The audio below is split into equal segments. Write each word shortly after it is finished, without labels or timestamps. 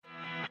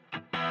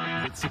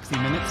at 60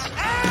 Minutes.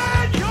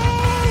 And your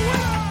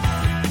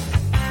winner!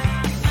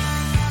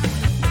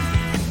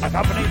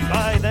 Accompanied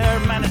by their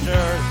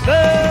manager, the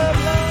Blood.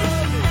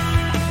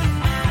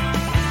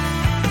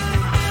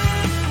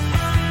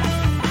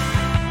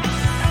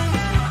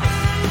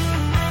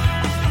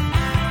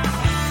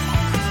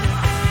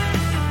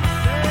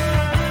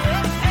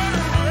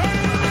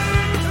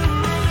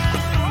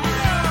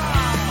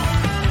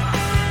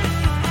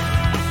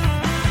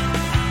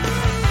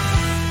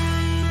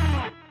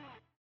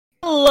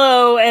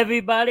 Hello,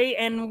 everybody,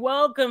 and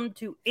welcome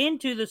to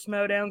Into the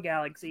Smowdown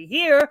Galaxy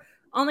here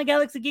on the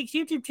Galaxy Geeks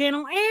YouTube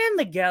channel and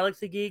the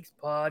Galaxy Geeks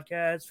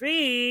podcast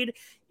feed.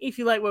 If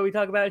you like what we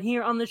talk about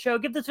here on the show,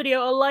 give this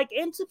video a like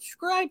and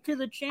subscribe to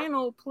the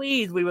channel,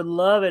 please. We would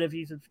love it if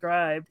you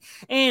subscribed.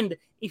 And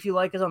if you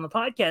like us on the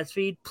podcast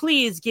feed,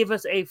 please give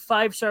us a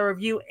 5-star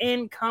review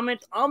and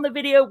comment on the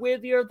video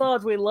with your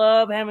thoughts. We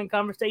love having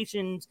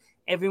conversations.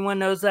 Everyone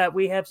knows that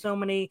we have so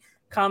many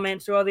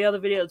comments through all the other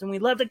videos, and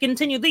we'd love to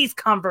continue these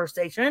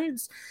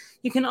conversations.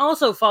 You can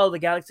also follow the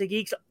Galaxy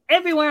Geeks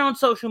everywhere on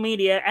social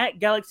media at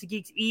Galaxy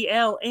Geeks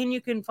EL, and you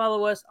can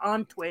follow us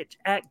on Twitch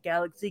at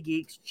Galaxy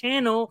Geeks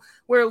Channel,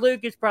 where Luke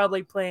is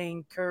probably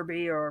playing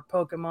Kirby or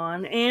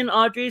Pokemon, and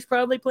Audrey is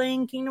probably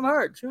playing Kingdom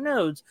Hearts. Who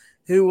knows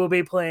who will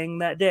be playing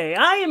that day?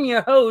 I am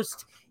your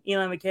host,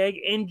 Eli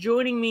McKegg, and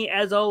joining me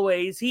as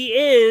always, he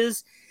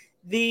is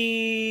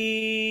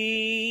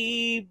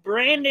the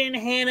Brandon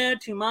Hanna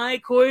to my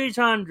Corey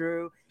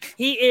Chandru.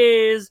 He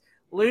is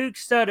Luke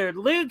Studdard.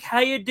 Luke, how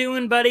you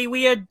doing, buddy?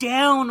 We are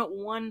down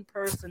one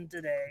person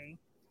today.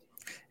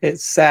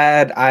 It's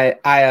sad. I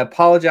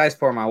apologize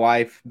for my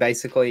wife.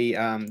 Basically,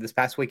 this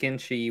past weekend,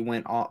 she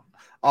went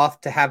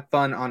off to have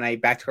fun on a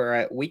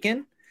bachelorette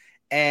weekend.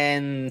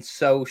 And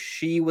so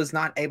she was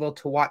not able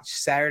to watch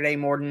Saturday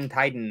Morning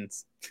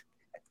Titans.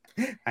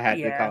 I had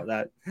to call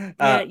it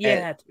that. You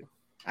had to.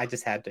 I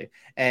just had to.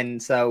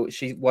 And so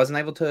she wasn't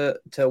able to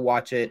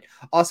watch it.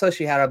 Also,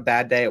 she had a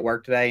bad day at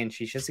work today and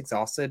she's just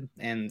exhausted.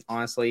 And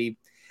honestly,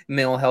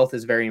 mental health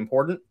is very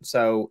important.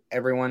 So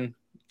everyone,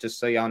 just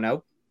so y'all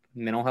know,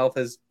 mental health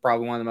is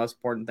probably one of the most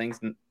important things,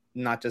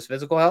 not just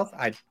physical health.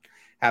 I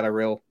have a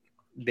real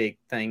big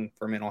thing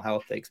for mental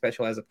health,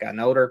 especially as I've gotten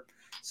older.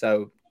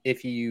 So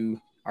if you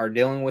are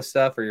dealing with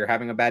stuff or you're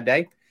having a bad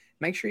day,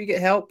 make sure you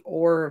get help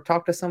or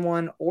talk to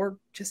someone or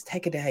just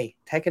take a day,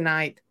 take a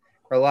night,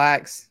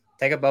 relax.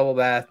 Take a bubble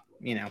bath,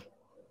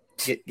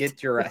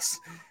 get your rest.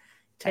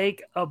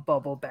 Take a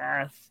bubble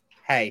bath.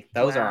 Hey,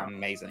 those are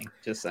amazing.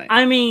 Just saying.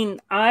 I mean,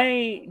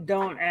 I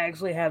don't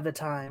actually have the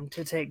time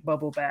to take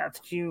bubble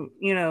baths. You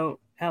know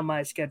how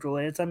my schedule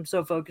is. I'm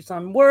so focused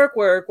on work.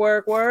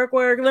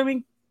 Let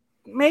me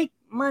make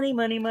money.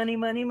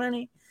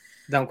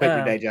 Don't quit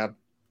your day job.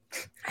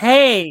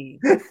 Hey,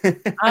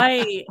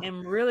 I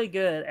am really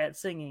good at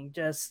singing.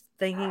 Just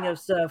thinking of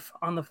stuff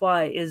on the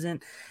fly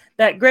isn't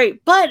that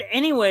great. But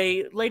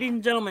anyway, ladies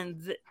and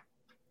gentlemen,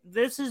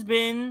 this has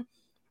been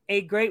a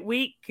great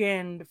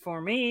weekend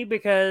for me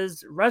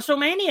because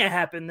WrestleMania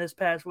happened this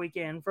past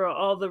weekend for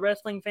all the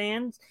wrestling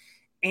fans.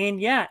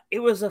 And yeah, it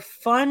was a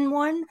fun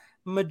one.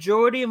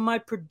 Majority of my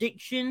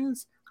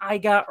predictions I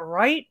got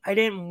right. I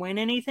didn't win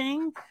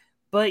anything.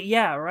 But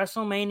yeah,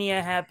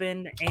 WrestleMania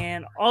happened.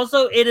 And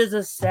also it is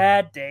a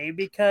sad day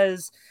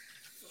because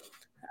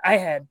I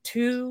had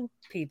 2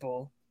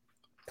 people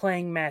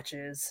playing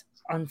matches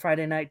on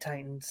Friday Night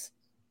Titans,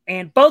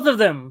 and both of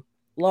them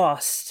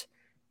lost.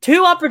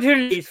 2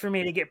 opportunities for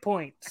me to get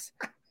points.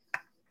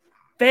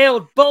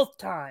 Failed both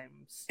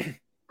times.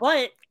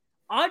 But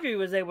Audrey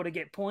was able to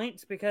get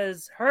points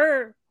because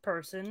her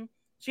person,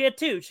 she had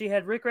 2. She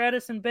had Rick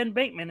Radis and Ben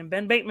Bateman, and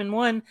Ben Bateman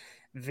won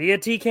via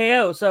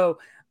TKO. So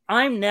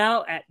I'm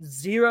now at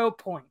 0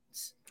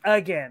 points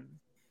again,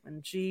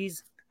 and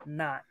she's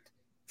not.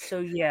 So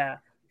yeah,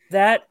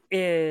 that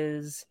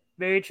is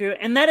very true.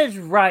 And that is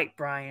right,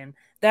 Brian.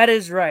 That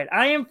is right.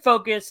 I am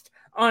focused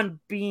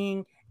on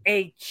being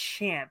a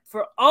champ.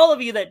 For all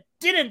of you that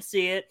didn't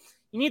see it,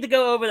 you need to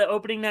go over the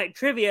opening night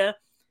trivia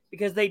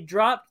because they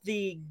dropped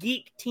the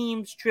Geek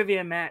Teams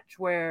trivia match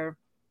where,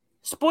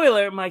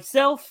 spoiler,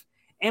 myself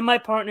and my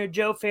partner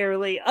Joe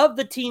Fairley of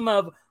the team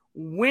of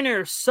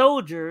Winter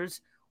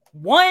Soldiers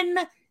won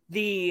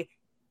the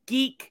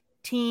Geek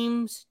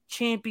Teams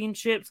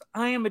championships.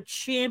 I am a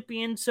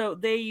champion, so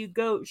there you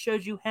go. It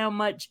shows you how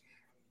much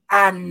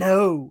I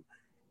know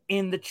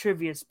in the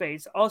trivia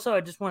space. Also,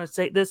 I just want to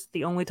say this,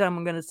 the only time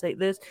I'm going to say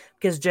this,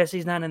 because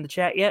Jesse's not in the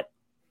chat yet.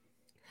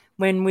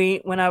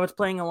 When I was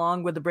playing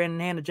along with the Brandon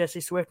Hanna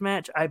Jesse Swift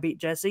match, I beat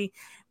Jesse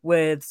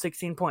with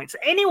 16 points.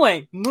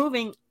 Anyway,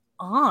 moving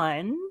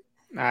on.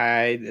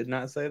 I did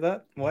not say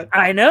that. What?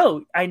 I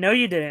know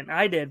you didn't.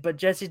 I did, but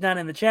Jesse's not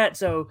in the chat,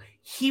 so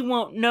he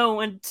won't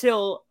know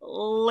until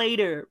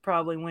later,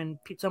 probably when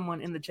someone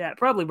in the chat,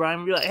 probably Brian,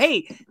 will be like,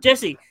 hey,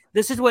 Jesse,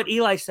 this is what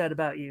Eli said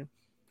about you.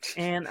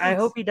 And I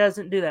hope he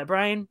doesn't do that.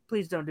 Brian,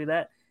 please don't do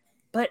that.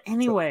 But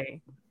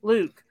anyway,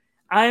 Luke,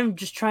 I'm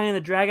just trying to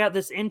drag out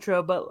this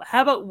intro, but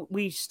how about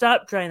we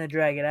stop trying to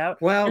drag it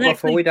out? Well, and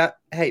before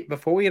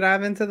actually, we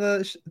dive into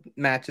the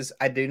matches,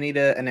 I do need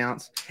to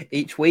announce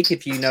each week.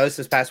 If you noticed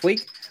this past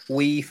week,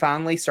 we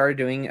finally started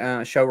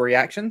doing show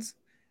reactions.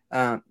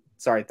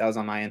 Sorry, that was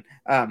on my end.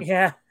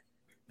 yeah,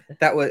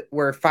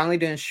 We're finally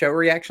doing show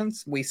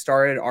reactions. We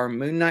started our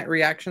Moon Knight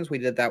reactions. We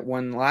did that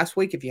one last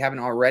week. If you haven't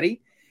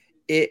already,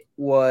 it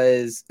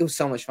was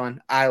so much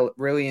fun. I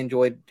really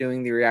enjoyed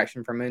doing the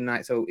reaction for Moon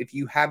Knight. So if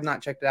you have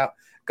not checked it out,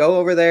 go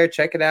over there,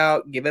 check it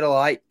out, give it a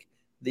like.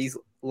 These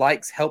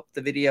likes help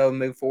the video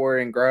move forward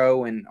and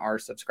grow, and our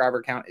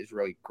subscriber count is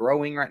really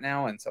growing right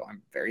now, and so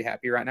I'm very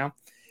happy right now.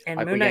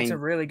 and Moon Knight's a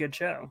really good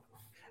show.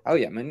 Oh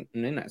yeah, Moon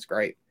Knight's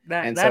great.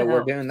 That so we're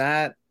helps. doing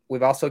that.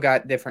 We've also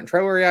got different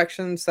trailer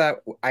reactions that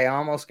I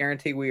almost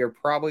guarantee we are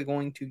probably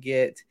going to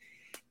get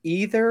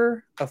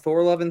either a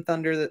Thor: Love and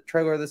Thunder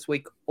trailer this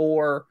week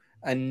or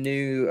a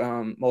new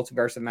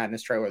Multiverse of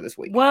Madness trailer this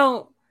week.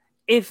 Well,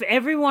 if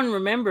everyone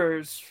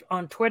remembers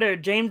on Twitter,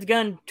 James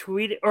Gunn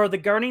tweeted, or the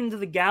Guardians of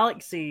the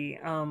Galaxy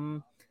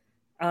Twitter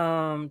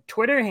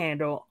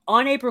handle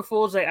on April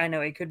Fool's Day. I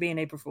know it could be an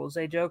April Fool's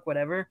Day joke,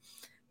 whatever,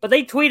 but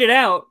they tweeted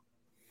out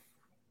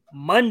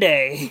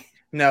Monday.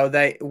 No,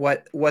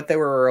 what they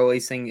were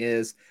releasing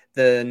is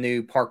the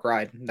new park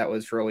ride that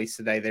was released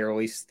today. They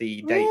released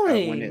the date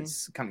of when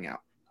it's coming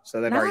out, so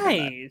they've already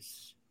done that.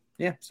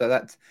 Yeah, so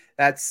that's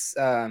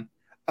Brian,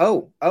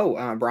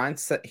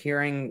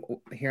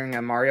 hearing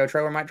a Mario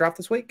trailer might drop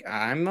this week.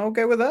 I'm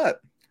okay with that.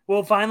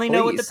 We'll finally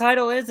know what the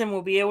title is, and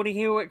we'll be able to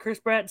hear what Chris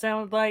Pratt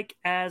sounds like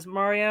as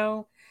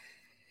Mario.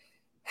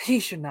 He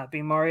should not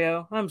be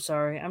Mario. I'm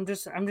sorry. I'm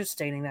just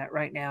stating that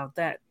right now,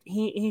 that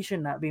he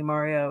should not be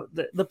Mario.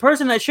 The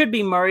person that should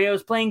be Mario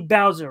is playing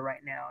Bowser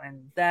right now,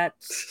 and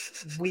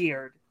that's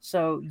weird.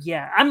 So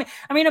yeah,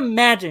 I mean,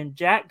 imagine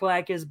Jack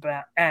Black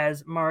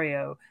as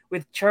Mario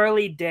with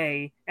Charlie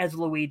Day as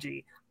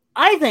Luigi.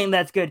 I think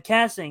that's good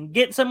casting.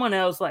 Get someone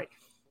else,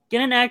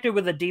 get an actor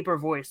with a deeper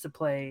voice to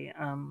play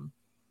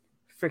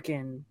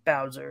freaking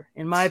Bowser.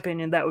 In my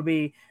opinion, that would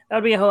be a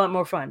whole lot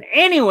more fun.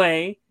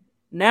 Anyway,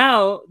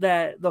 now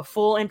that the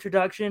full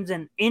introductions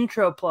and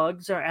intro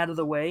plugs are out of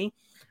the way,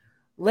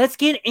 let's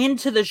get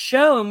into the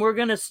show, and we're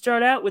going to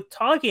start out with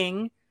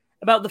talking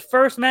about the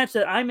first match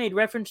that I made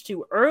reference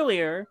to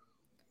earlier,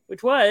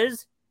 which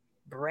was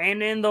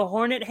Brandon the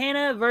Hornet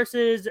Hanna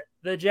versus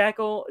the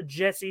Jackal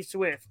Jesse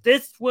Swift.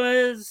 This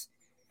was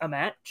a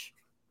match.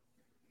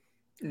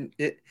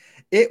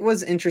 It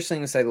was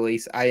interesting to say the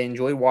least. I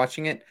enjoyed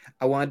watching it.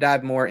 I want to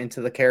dive more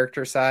into the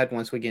character side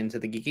once we get into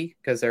the geeky,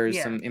 because there's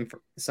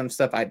some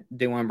stuff I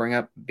do want to bring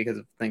up because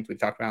of things we've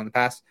talked about in the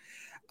past.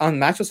 The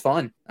match was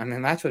fun. I mean, the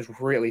match was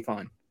really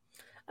fun.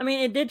 I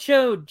mean, it did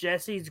show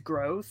Jesse's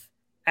growth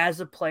as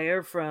a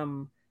player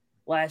from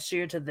last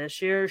year to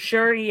this year.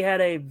 Sure, he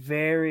had a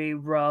very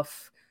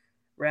rough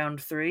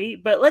round 3,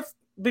 but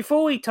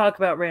before we talk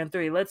about round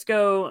 3, let's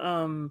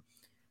go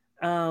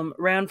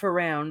round for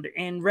round.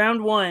 In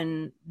round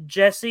 1,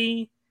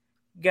 Jesse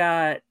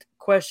got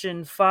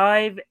question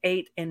 5,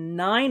 8, and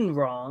 9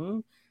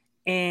 wrong,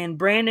 and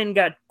Brandon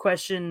got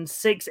questions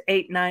 6,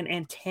 8, 9,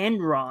 and 10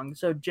 wrong.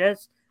 So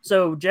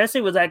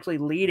Jesse was actually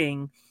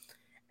leading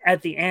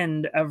at the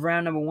end of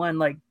round number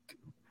 1,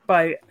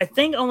 by I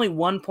think only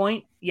 1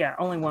 point. Yeah,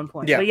 only 1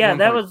 point. Yeah, but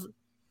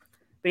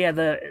yeah,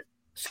 the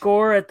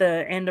score at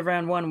the end of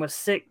round 1 was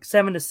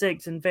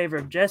 7-6 in favor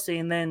of Jesse,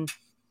 and then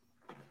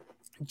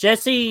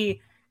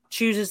Jesse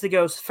chooses to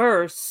go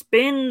first,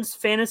 spins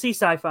fantasy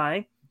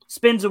sci-fi,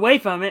 spins away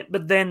from it,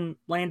 but then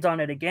lands on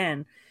it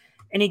again.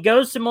 And he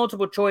goes to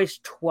multiple choice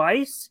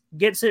twice,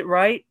 gets it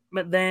right,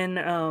 but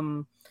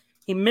then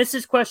he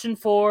misses question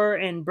 4,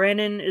 and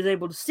Brandon is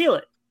able to steal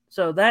it.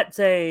 So that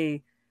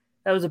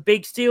was a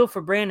big steal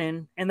for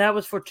Brandon, and that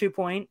was for 2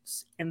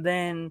 points. And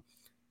then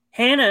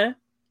Hannah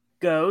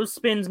goes,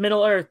 spins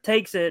Middle Earth,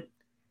 takes it,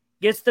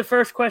 gets the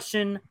first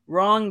question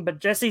wrong, but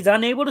Jesse's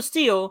unable to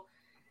steal.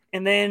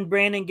 And then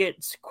Brandon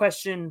gets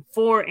question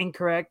 4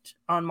 incorrect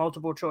on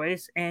multiple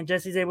choice, and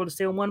Jesse's able to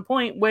steal 1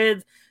 point,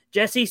 with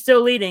Jesse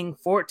still leading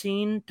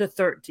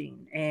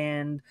 14-13.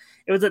 And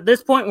it was at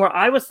this point where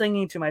I was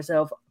thinking to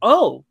myself,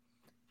 oh,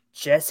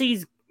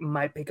 Jesse's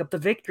might pick up the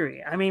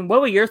victory. I mean, what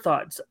were your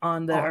thoughts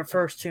on our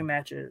first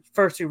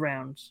two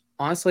rounds?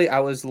 Honestly, I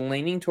was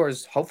leaning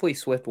towards hopefully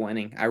Swift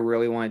winning. I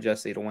really wanted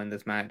Jesse to win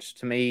this match.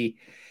 To me,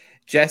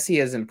 Jesse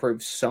has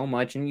improved so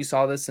much, and you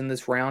saw this in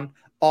this round.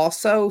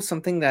 Also,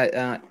 something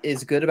that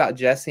is good about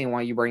Jesse and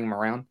why you bring him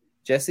around,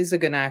 Jesse's a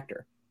good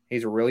actor.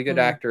 He's a really good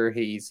actor.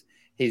 He's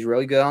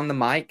really good on the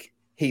mic.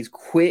 He's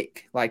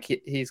quick.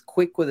 He's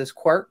quick with his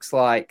quirks.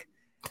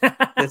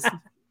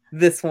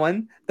 This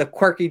one, the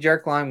quirky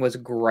jerk line was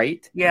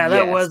great. Yeah,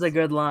 that was a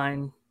good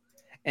line.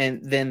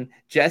 And then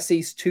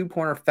Jesse's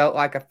 2-pointer felt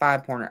like a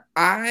 5-pointer.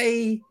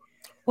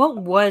 What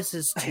was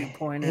his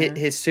 2-pointer?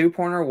 His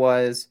 2-pointer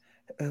was,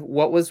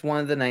 what was one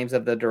of the names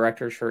of the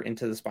directors for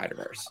Into the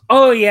Spider-Verse?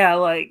 Oh,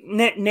 yeah,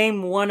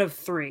 name one of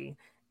 3.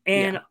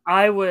 And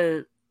I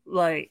was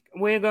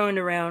we're going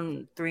to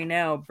round 3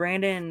 now.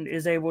 Brandon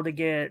is able to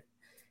get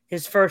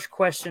his first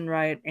question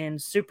right in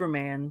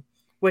Superman,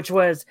 which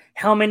was,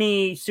 how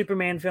many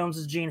Superman films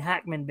has Gene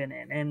Hackman been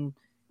in? And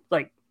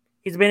like,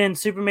 he's been in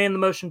Superman the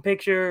Motion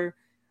Picture,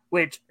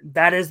 which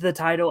that is the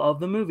title of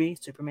the movie,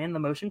 Superman the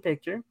Motion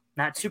Picture,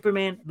 not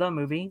Superman the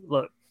movie.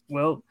 Look,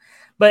 well,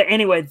 but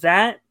anyway,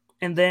 that,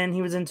 and then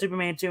he was in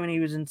Superman 2 and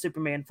he was in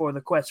Superman 4, The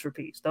Quest for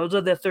Peace. Those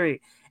are the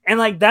three. And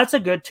like, that's a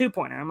good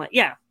 2-pointer. I'm like,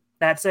 yeah,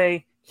 that's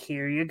a,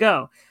 here you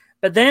go.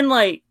 But then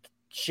like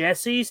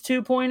Jesse's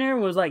 2-pointer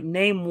was like,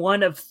 name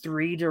one of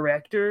 3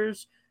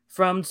 directors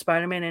from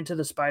Spider-Man Into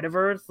the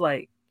Spider-Verse.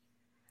 Like,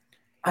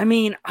 I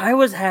mean, I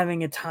was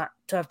having a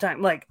tough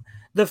time. Like,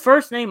 the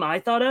first name I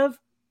thought of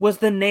was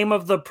the name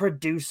of the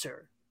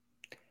producer,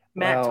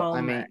 Matt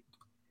Tolmach.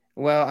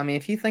 I mean,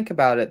 if you think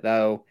about it,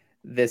 though,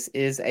 this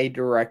is a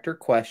director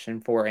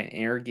question for an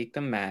Inner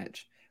Geekdom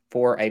match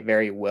for a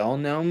very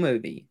well-known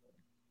movie.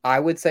 I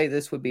would say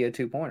this would be a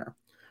 2-pointer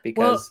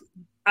because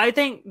I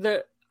think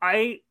the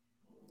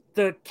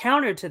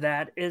counter to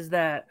that is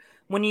that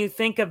when you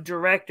think of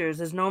directors,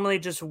 there's normally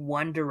just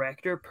one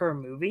director per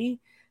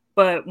movie.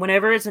 But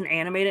whenever it's an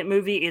animated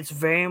movie, it's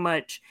very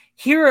much,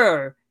 here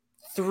are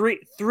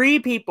three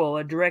people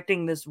are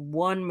directing this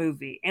one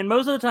movie. And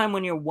most of the time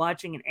when you're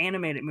watching an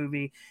animated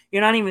movie,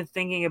 you're not even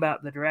thinking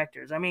about the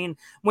directors. I mean,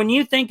 when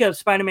you think of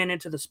Spider-Man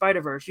Into the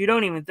Spider-Verse, you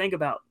don't even think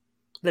about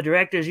the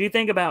directors. You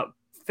think about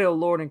Phil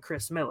Lord and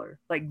Chris Miller.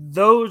 Like,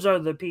 those are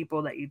the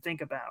people that you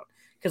think about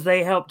because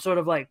they helped sort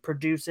of like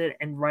produce it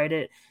and write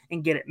it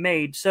and get it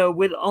made. So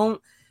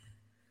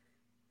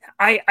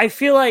I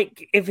feel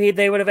like if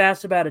they would have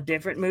asked about a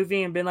different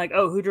movie and been like,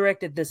 oh, who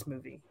directed this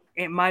movie?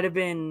 It might have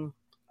been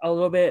a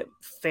little bit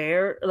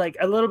fair, like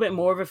a little bit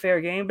more of a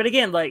fair game. But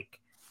again, like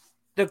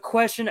the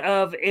question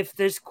of if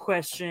this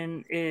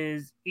question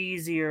is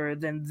easier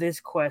than this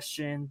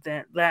question,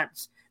 then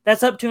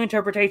that's up to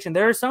interpretation.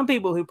 There are some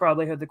people who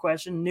probably heard the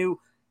question, knew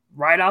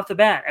right off the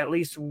bat at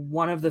least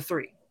one of the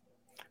 3.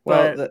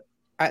 Well,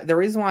 the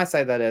reason why I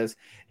say that is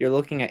you're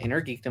looking at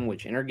Inner Geekdom,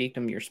 which Inner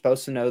Geekdom, you're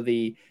supposed to know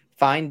the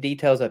fine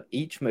details of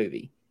each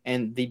movie.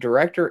 And the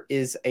director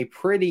is a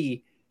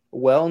pretty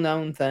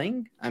well-known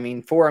thing. I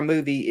mean, for a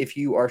movie, if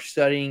you are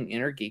studying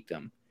Inner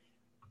Geekdom,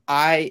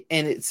 and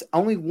it's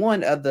only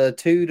one of the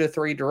 2 to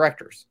 3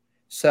 directors.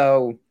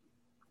 So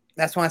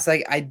that's why I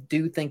say I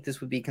do think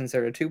this would be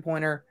considered a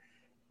 2-pointer.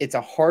 It's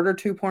a harder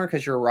 2-pointer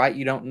because you're right.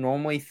 You don't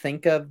normally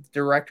think of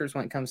directors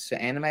when it comes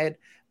to animated,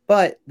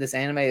 but this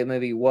animated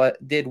movie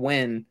did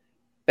win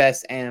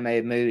Best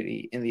Animated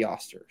Movie in the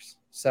Oscars.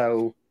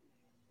 So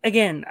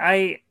again,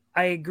 I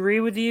agree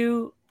with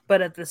you,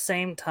 but at the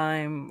same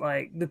time,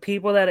 like the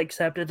people that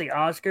accepted the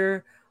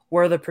Oscar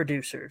were the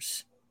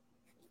producers.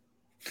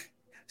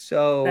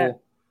 So,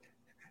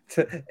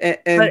 but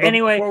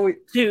anyway,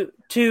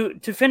 to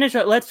finish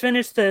up, let's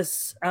finish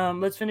this.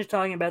 Let's finish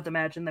talking about the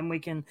match, and then we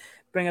can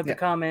bring up the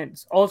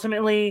comments.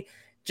 Ultimately,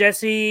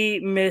 Jesse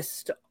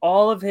missed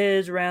all of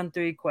his round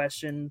 3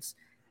 questions.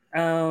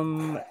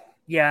 Ending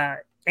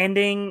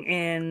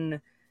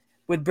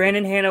with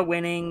Brandon Hanna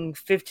winning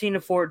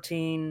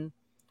 15-14.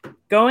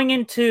 Going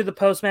into the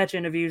post-match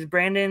interviews,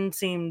 Brandon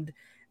seemed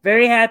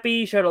very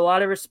happy, showed a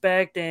lot of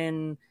respect,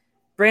 and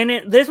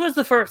Brandon, this was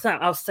the first time,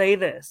 I'll say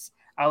this.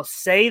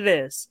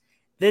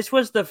 This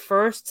was the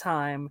first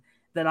time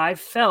that I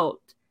felt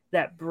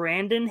that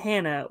Brandon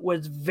Hanna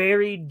was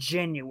very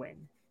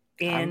genuine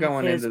I'm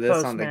going into this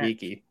post-match. On the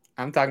geeky.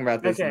 I'm talking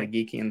about this in the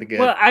geeky and the good.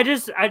 Well, I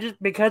just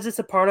because it's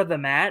a part of the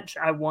match,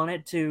 I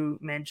wanted to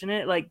mention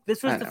it. Like,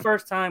 this was the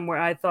first time where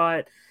I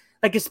thought,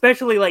 like,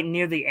 especially like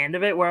near the end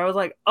of it, where I was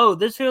like, oh,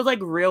 this feels like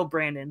real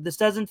Brandon. This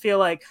doesn't feel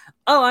like,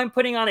 oh, I'm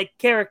putting on a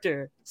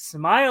character,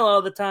 smile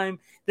all the time.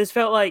 This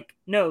felt like,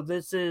 no,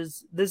 this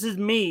is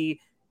me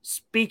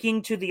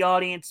speaking to the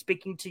audience,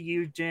 speaking to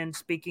you, Jen,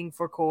 speaking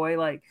for Coy.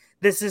 Like,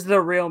 this is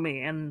the real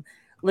me. And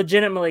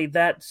legitimately,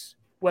 that's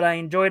what I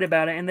enjoyed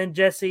about it. And then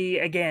Jesse,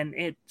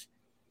 again,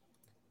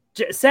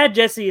 sad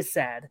Jesse is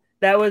sad.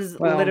 That was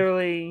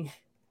literally...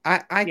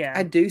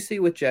 I do see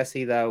with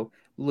Jesse, though,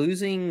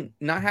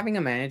 not having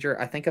a manager,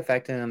 I think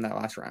affected him that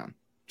last round.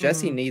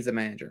 Jesse needs a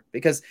manager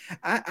because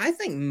I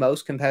think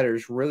most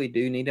competitors really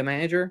do need a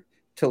manager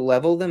to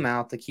level them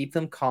out, to keep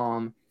them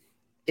calm.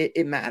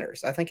 It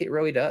matters. I think it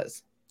really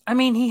does. I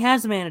mean, he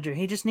has a manager.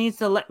 He just needs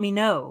to let me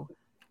know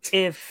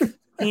if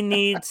he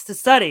needs to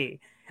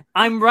study.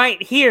 I'm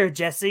right here,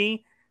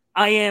 Jesse.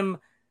 I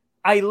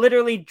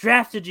literally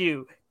drafted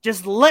you.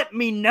 Just let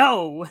me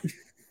know.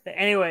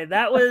 Anyway,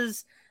 that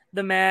was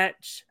the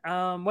match.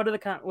 What are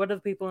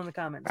the people in the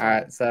comments? All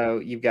right, so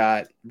you've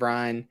got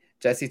Brian.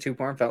 Jesse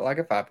 2-pointer felt like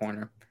a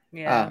 5-pointer.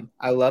 Yeah.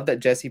 I love that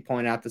Jesse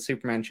pointed out the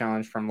Superman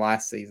challenge from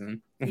last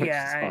season, which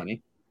is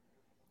funny.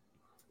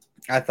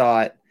 I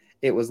thought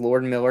it was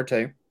Lord and Miller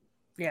too.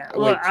 Yeah.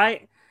 Look,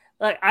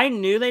 I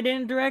knew they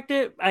didn't direct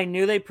it. I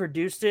knew they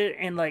produced it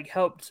and like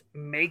helped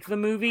make the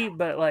movie,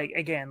 but like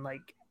again,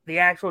 like the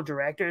actual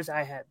directors,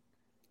 I had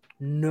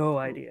no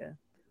idea.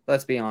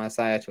 Let's be honest,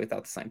 I actually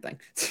thought the same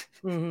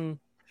thing.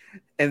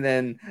 And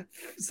then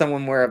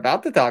someone we're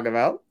about to talk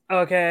about.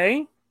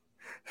 Okay.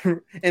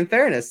 In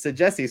fairness to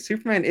Jesse,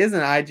 Superman is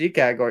an IG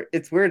category.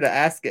 It's weird to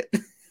ask it.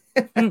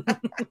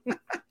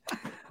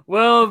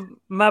 Well,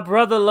 my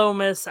brother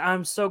Lomas,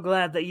 I'm so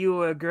glad that you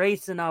were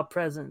gracing our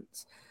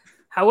presence.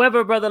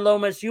 However, brother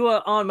Lomas, you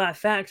are on my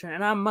faction,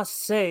 and I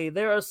must say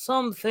there are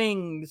some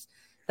things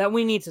that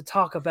we need to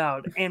talk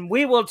about, and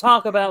we will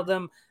talk about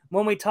them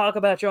when we talk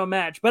about your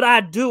match. But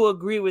I do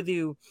agree with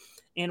you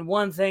in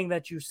one thing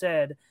that you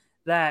said,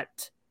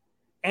 that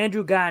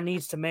Andrew Guy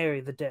needs to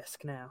marry the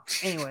disc now.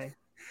 Anyway.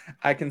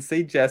 I can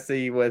see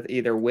Jesse with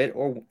either Witt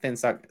or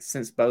Finstock,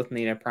 since both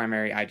need a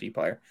primary IG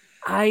player.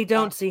 I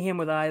don't see him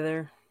with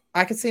either.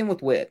 I could see him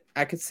with Witt.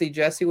 I could see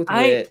Jesse with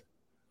Witt.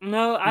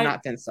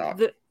 Not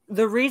Finstock.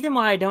 The reason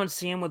why I don't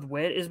see him with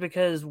Witt is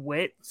because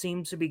Witt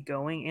seems to be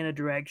going in a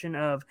direction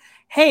of,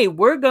 hey,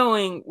 we're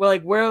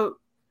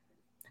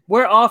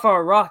off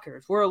our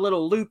rockers. We're a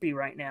little loopy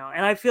right now.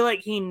 And I feel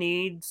like he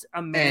needs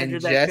a manager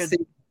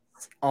Jesse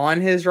on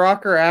his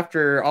rocker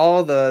after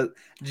all the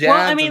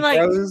jabs and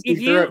throws he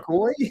threw at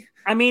Coy.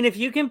 I mean, if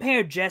you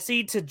compare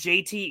Jesse to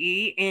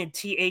JTE and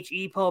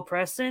THE Paul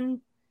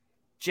Preston,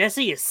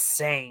 Jesse is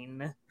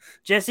sane.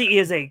 Jesse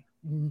is a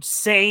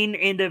sane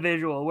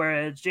individual,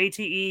 whereas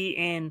JTE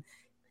and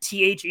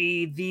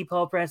THE, the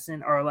Paul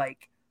Preston, are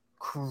like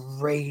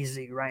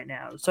crazy right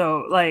now.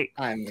 So, like,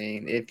 I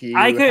mean, if you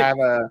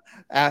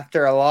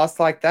after a loss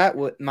like that,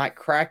 might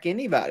crack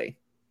anybody.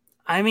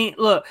 I mean,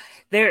 look,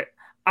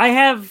 I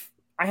have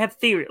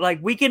theory. Like,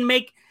 we can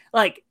make,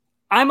 like,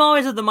 I'm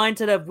always of the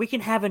mindset of we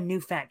can have a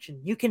new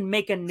faction. You can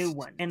make a new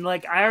one, and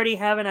like, I already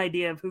have an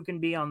idea of who can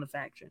be on the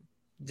faction.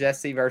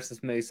 Jesse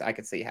versus Moose, I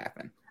could see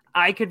happen.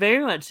 I could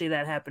very much see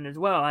that happen as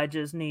well. I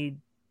just need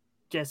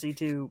Jesse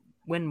to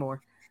win more.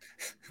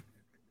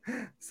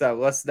 So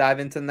let's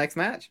dive into the next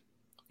match.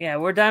 Yeah,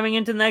 we're diving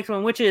into the next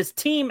one, which is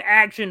Team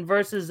Action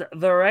versus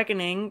The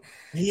Reckoning.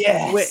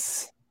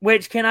 Yes.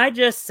 Which can I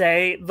just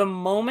say, the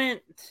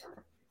moment,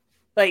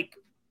 like,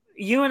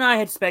 you and I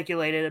had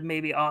speculated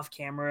maybe off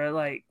camera,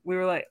 like, we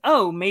were like,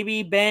 oh,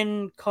 maybe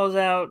Ben calls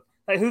out,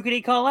 like, who could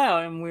he call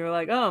out? And we were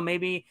like, oh,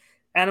 maybe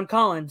Adam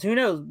Collins, who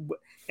knows?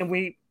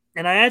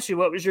 And I asked you,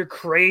 what was your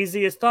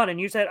craziest thought? And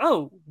you said,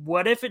 oh,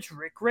 what if it's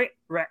Rick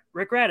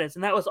Raditz?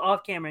 And that was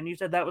off camera. And you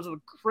said that was the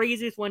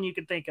craziest one you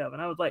could think of.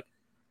 And I was like,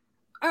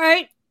 all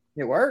right.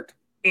 It worked.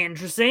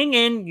 Interesting.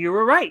 And you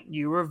were right.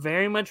 You were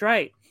very much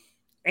right.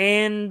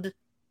 And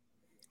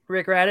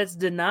Rick Raditz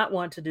did not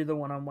want to do the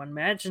one-on-one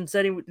match and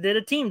said he did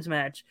a teams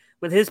match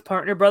with his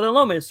partner, Brother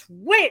Lomas,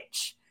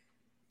 which,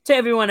 to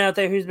everyone out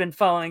there who's been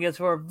following us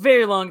for a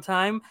very long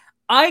time,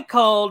 I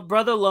called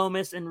Brother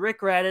Lomas and Rick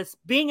Raditz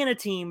being in a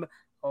team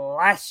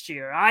last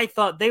year. I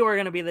thought they were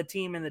going to be the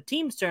team in the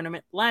teams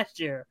tournament last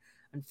year.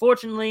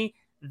 Unfortunately,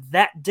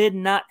 that did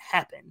not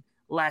happen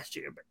last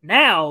year. But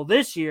now,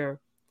 this year,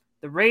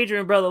 the Rager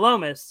and Brother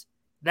Lomas,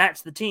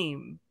 that's the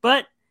team.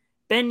 But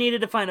Ben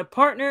needed to find a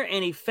partner,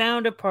 and he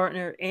found a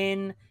partner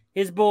in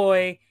his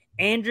boy,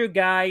 Andrew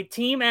Guy.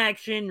 Team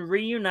Action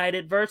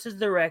reunited versus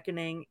The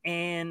Reckoning.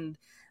 And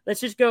let's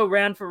just go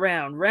round for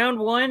round. Round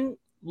one,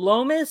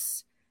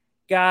 Lomas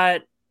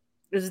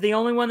this is the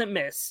only one that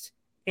missed.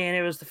 And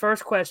it was the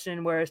first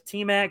question, whereas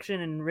Team Action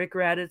and Rick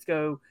Raditz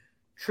go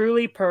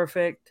truly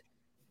perfect,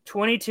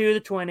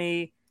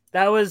 22-20.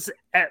 That was,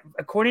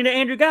 according to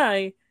Andrew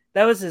Guy,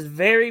 that was his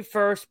very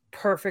first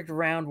perfect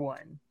round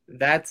one.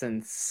 That's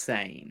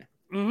insane.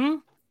 Mm-hmm.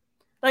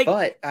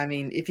 But, I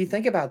mean, if you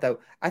think about it, though,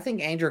 I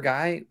think Andrew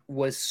Guy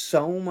was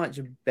so much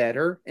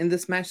better in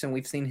this match than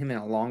we've seen him in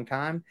a long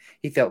time.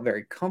 He felt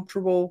very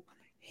comfortable.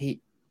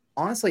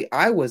 Honestly,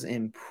 I was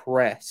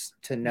impressed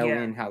to know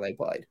in how they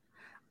played.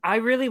 I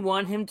really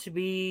want him to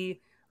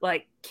be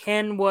like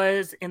Ken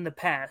was in the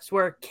past,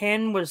 where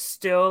Ken was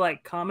still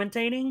like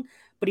commentating,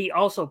 but he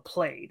also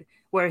played,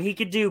 where he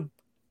could do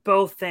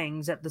both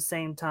things at the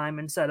same time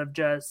instead of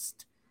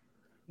just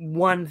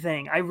one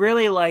thing. I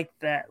really like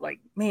that. Like,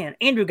 man,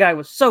 Andrew Guy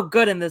was so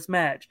good in this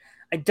match.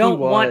 I don't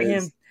want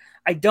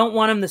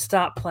him to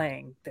stop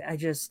playing.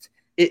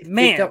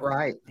 It felt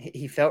right.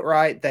 He felt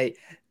right.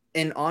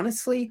 And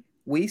honestly,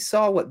 we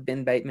saw what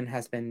Ben Bateman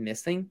has been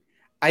missing.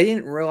 I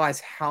didn't realize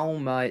how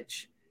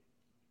much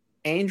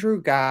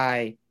Andrew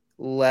Guy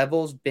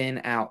levels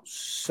Ben out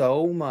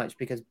so much,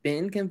 because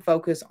Ben can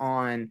focus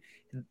on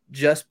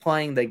just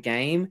playing the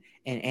game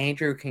and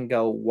Andrew can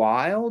go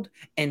wild,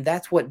 and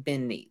that's what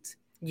Ben needs.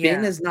 Yeah.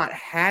 Ben has not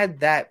had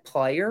that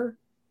player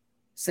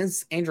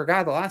since Andrew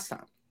Guy the last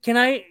time. Can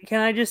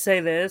I just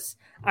say this?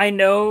 I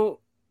know,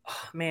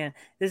 man,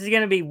 this is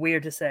going to be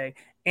weird to say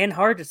and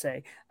hard to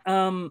say.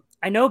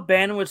 I know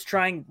Ben was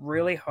trying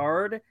really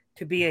hard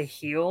to be a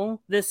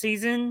heel this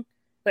season,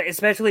 like,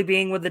 especially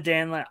being with the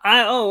Dan, like,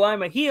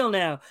 I'm a heel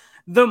now.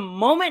 The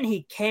moment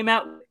he came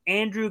out with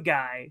Andrew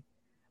Guy,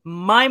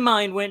 my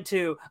mind went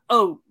to,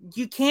 oh,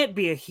 you can't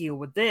be a heel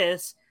with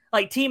this.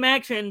 Like, Team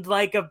Action's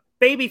like a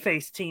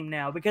babyface team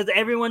now, because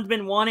everyone's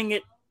been wanting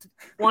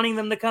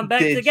them to come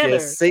back together.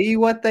 Did you see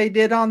what they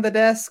did on the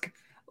desk?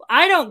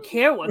 I don't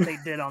care what they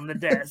did on the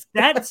desk.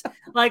 That's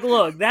like,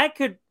 look,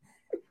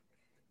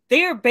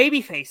 they are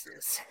baby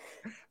faces.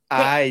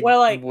 I well,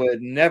 like,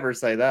 would never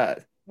say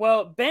that.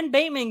 well, Ben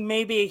Bateman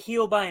may be a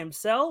heel by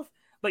himself,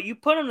 but you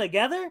put them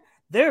together,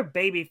 they're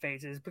baby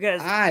faces.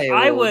 Because I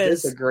I will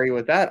was, disagree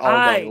with that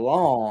all day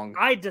long.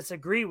 I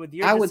disagree with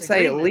your I would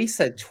say at disagreement.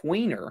 least a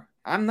tweener.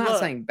 I'm not Look.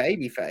 saying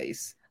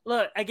babyface.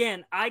 Look,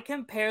 again, I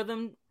compare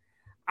them.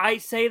 I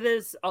say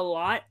this a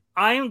lot.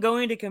 I am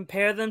going to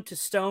compare them to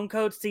Stone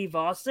Cold Steve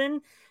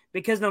Austin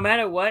because no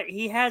matter what,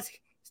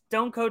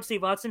 Stone Cold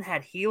Steve Austin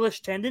had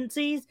heelish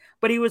tendencies,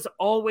 but he was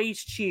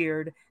always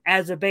cheered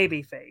as a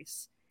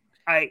babyface.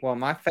 Well,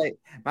 my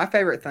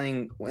favorite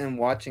thing when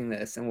watching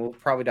this, and we'll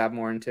probably dive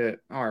more into it,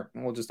 or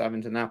we'll just dive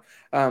into it now.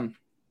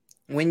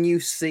 When you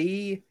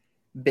see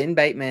Ben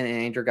Bateman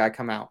and Andrew Guy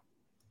come out,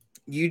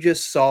 you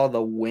just saw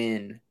the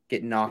win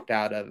get knocked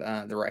out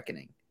of the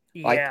Reckoning.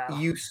 Yeah.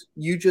 Like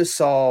you just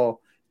saw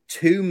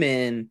two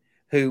men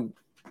who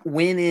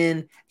went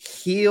in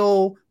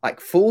heel, like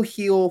full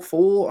heel,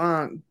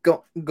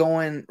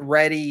 going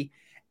ready,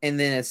 and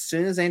then as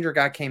soon as Andrew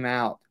Guy came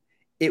out,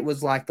 it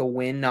was like the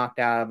wind knocked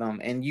out of them,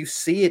 and you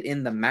see it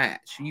in the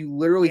match. You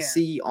literally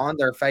see on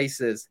their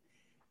faces.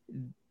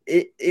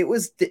 It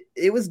was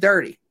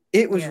dirty.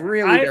 It was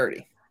really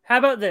dirty. How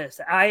about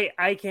this?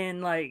 I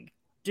can like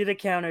do the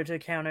counter to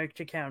counter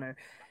to counter.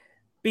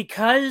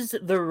 Because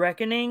the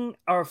Reckoning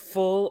are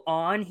full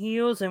on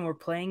heels and we're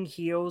playing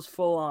heels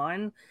full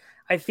on,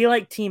 I feel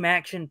like Team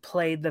Action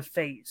played the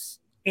face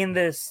in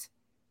this.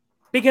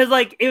 Because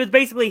like it was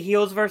basically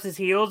heels versus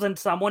heels and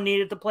someone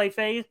needed to play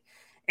face.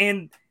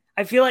 And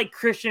I feel like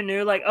Christian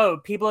knew like, oh,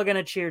 people are going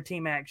to cheer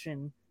Team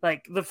Action.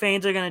 Like the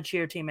fans are going to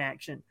cheer Team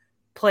Action.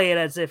 Play it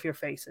as if you're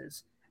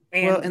faces.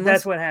 And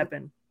that's what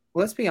happened.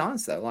 Let's be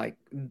honest though, like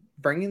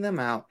bringing them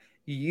out,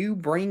 you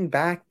bring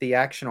back the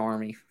Action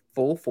Army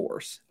full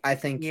force. I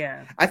think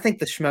the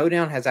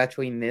Schmoedown has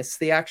actually missed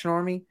the Action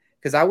Army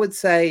because I would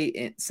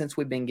say since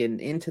we've been getting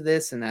into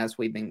this and as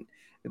we've been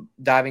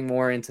diving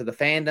more into the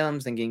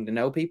fandoms and getting to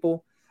know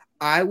people,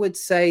 I would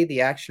say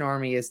the Action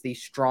Army is the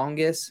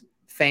strongest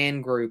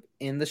fan group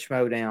in the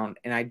Schmoedown,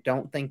 and I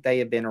don't think they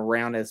have been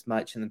around as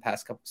much in the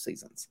past couple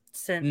seasons.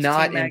 Since Team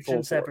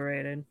Action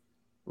separated.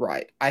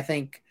 Right. I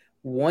think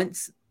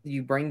once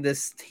you bring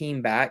this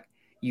team back,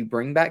 you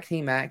bring back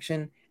Team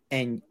Action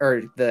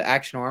or the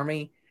Action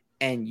Army,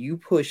 and you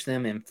push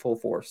them in full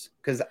force.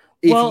 Because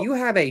if you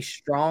have a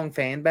strong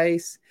fan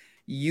base,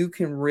 you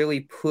can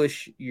really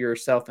push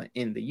yourself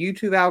in the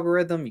YouTube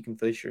algorithm. You can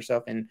push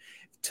yourself in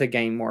to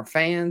gain more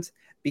fans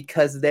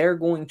because they're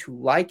going to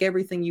like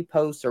everything you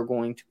post. They're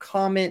going to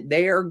comment.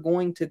 They are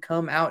going to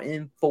come out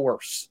in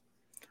force.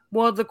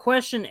 Well, the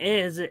question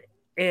is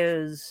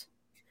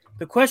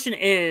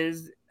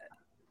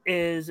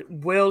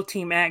will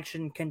Team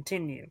Action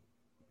continue?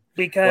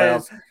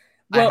 Because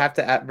I have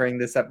to bring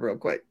this up real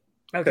quick.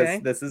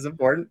 Okay. This is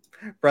important.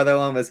 Brother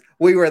Lomas,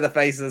 we were the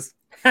faces.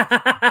 Brother,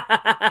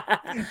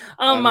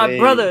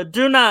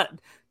 do not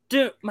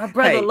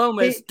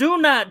Lomas, do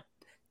not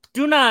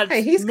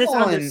Hey, he's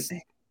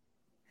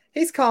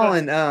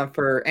calling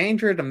for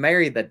Andrew to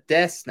marry the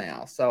Deaths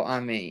now. So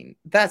I mean,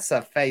 that's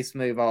a face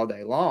move all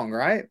day long,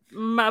 right?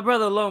 My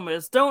brother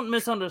Lomas, don't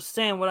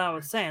misunderstand what I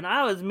was saying.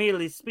 I was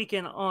merely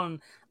speaking on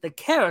the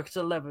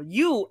character level.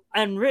 You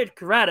and Rick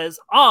Karatas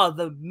are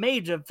the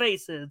major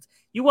faces.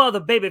 You are the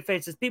baby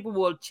faces. People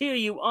will cheer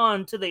you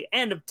on to the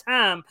end of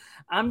time.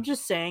 I'm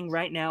just saying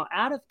right now,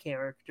 out of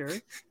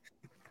character,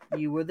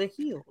 you were the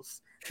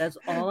heels. That's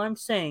all I'm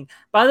saying.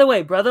 By the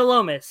way, Brother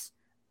Lomas,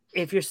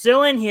 if you're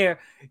still in here,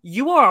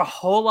 you are a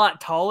whole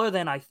lot taller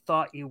than I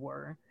thought you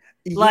were.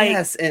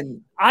 Yes,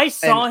 and I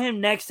saw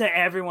him next to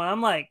everyone.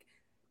 I'm like,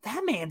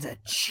 that man's a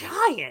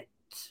giant.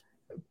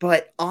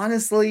 But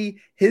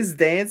honestly, his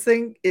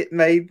dancing, it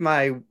made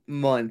my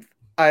month.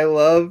 I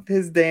love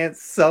his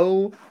dance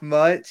so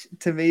much.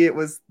 To me, it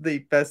was the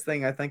best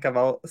thing I think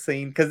I've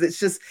seen because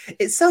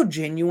it's so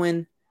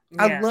genuine.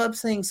 Yeah. I love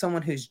seeing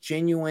someone who's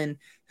genuine,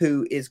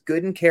 who is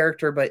good in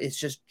character, but it's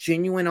just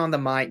genuine on the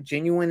mic,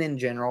 genuine in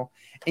general.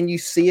 And you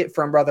see it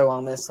from Brother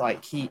Lomas. I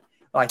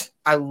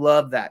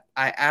love that.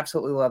 I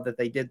absolutely love that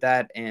they did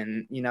that.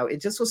 And,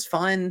 it just was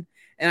fun.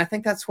 And I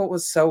think that's what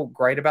was so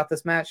great about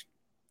this match.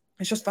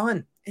 It's just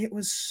fun. It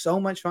was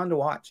so much fun to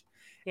watch.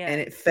 Yeah.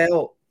 And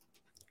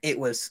it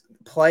was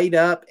played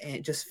up and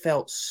it just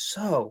felt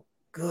so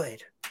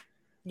good.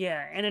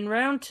 Yeah. And in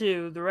round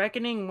 2, the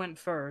Reckoning went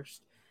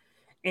first.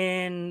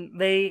 And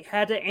they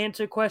had to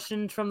answer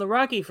questions from the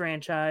Rocky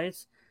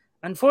franchise.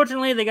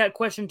 Unfortunately, they got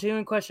question 2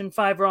 and question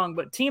 5 wrong,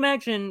 but Team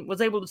Action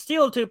was able to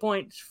steal 2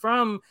 points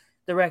from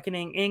the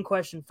Reckoning in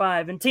question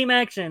 5, and Team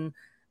Action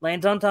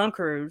lands on Tom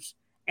Cruise,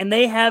 and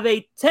they have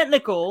a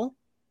technical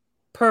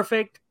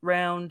perfect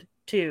round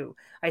 2.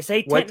 I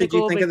say technical. What did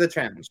you think of the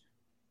challenge?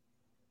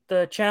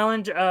 The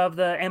challenge of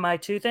the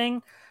MI2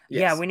 thing?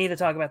 Yes. Yeah, we need to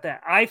talk about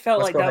that. I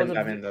felt like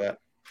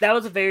that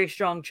was a very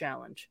strong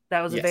challenge.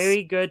 That was a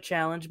very good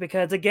challenge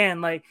because,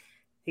 again,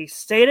 he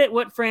stated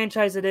what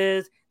franchise it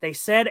is. They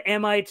said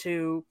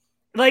MI2.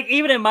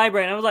 Even in my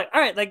brain, I was like,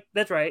 all right,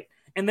 that's right.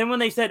 And then when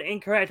they said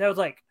incorrect, I was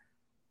like,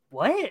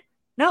 what?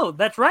 No,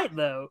 that's right,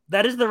 though.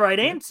 That is the right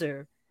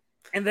answer.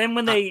 And then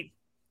when they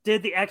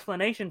did the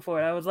explanation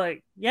for it, I was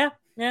like, yeah,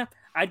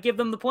 I'd give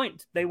them the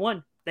point. They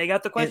won. They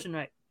got the question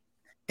right.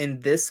 In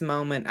this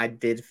moment, I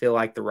did feel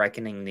like the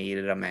Reckoning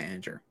needed a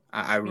manager.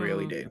 I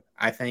really do.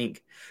 I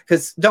think,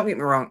 because don't get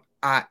me wrong,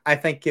 I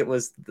think it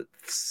was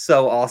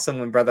so awesome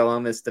when Brother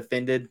Lomas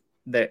defended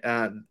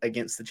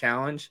against the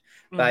challenge,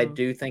 but I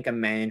do think a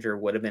manager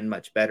would have been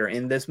much better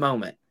in this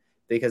moment,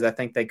 because I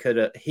think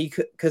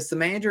because the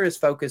manager is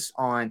focused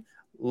on,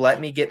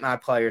 let me get my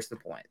players the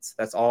points.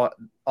 That's all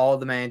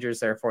the manager's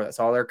there for. That's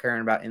all they're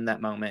caring about in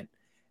that moment.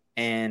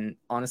 And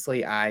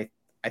honestly, I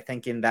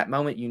think in that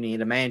moment you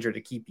need a manager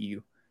to keep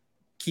you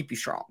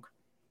strong.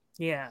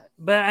 Yeah,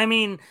 but I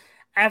mean,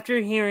 after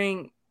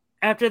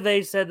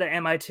they said that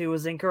MI2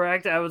 was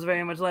incorrect, I was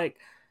very much like,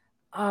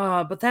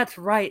 but that's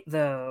right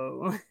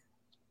though.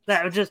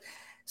 That was just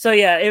so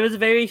yeah. It was a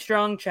very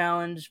strong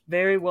challenge,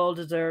 very well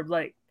deserved.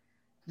 Like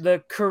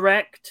the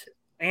correct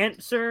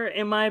answer,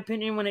 in my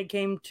opinion, when it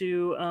came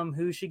to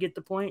who should get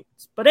the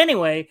points. But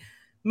anyway,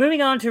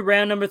 moving on to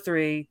round number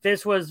 3.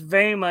 This was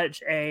very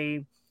much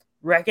a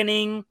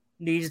Reckoning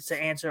needed to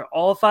answer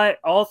all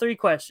 3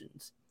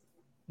 questions.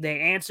 They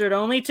answered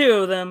only 2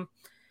 of them.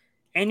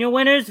 And your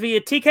winners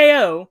via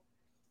TKO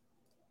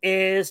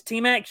is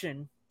Team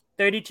Action,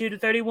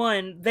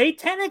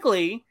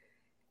 32-31.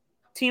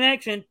 Team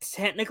Action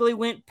technically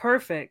went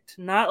perfect.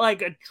 Not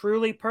like a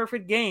truly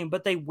perfect game,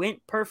 but they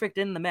went perfect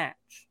in the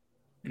match.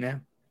 Yeah.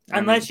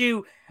 Unless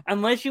you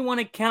want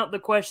to count the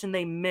question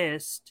they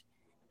missed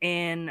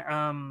in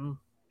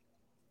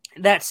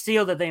that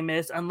steal that they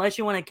missed, unless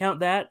you want to count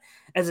that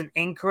as an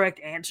incorrect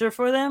answer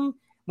for them,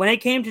 when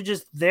it came to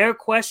just their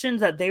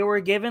questions that they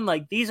were given,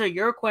 like these are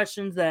your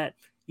questions that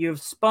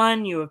you've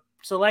spun, you have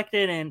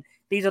selected, and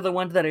these are the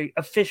ones that are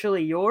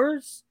officially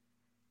yours,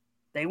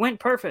 they went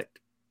perfect.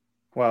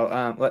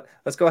 Well,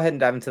 let's go ahead and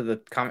dive into the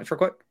comments real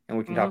quick, and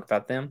we can talk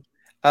about them.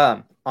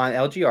 On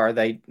LGR,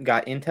 they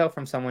got intel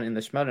from someone in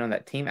the Schmoedown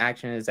that Team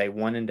Action is a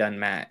one-and-done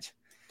match.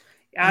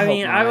 I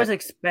mean, I was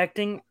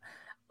expecting,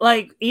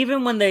 like,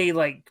 even when they,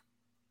 like,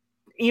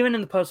 even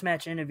in the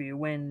post-match interview,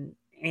 when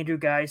Andrew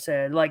Guy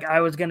said, like,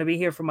 I was going to be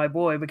here for my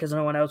boy because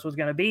no one else was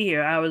going to be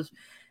here, I was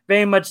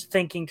very much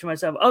thinking to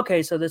myself,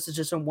 okay, so this is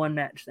just a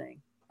one-match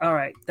thing. All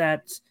right,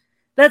 that's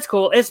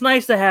cool. It's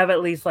nice to have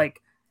at least,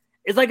 like,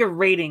 it's like a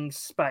ratings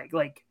spike.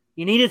 Like,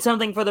 you needed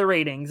something for the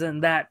ratings,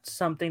 and that's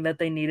something that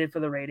they needed for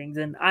the ratings.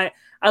 And I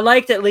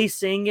liked at least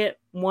seeing it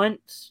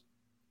once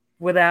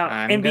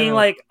without being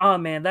like, oh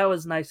man, that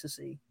was nice to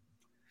see.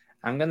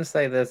 I'm gonna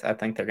say this: I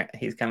think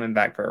he's coming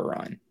back for a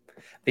run,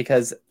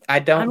 because I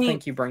don't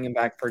think you bring him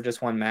back for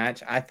just one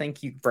match. I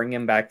think you bring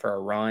him back for a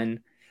run,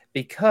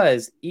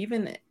 because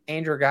even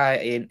Andrew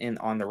Guy in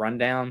on the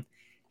rundown,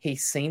 he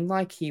seemed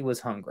like he was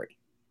hungry,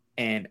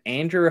 and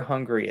Andrew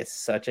hungry is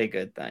such a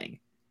good thing.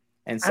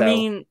 And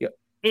so,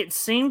 it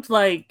seemed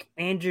like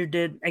Andrew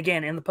did,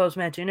 again, in the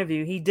post-match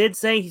interview, he did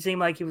say he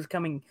seemed like he was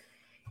coming.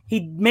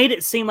 He made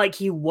it seem like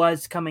he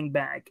was coming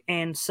back.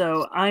 And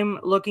so I'm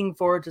looking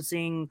forward to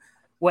seeing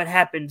what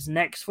happens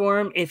next for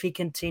him if he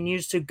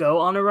continues to go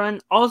on a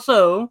run.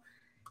 Also,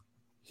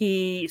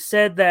 he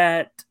said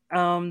that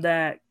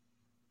that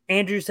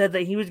Andrew said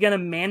that he was going to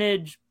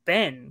manage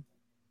Ben.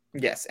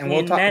 Yes, and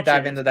we'll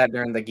dive into that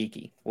during the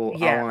Geeky.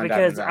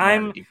 Because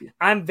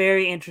I'm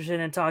very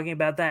interested in talking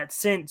about that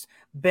since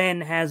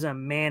Ben has a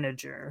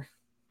manager.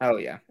 Oh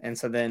yeah, and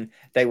so then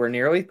they were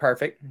nearly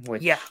perfect.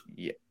 Which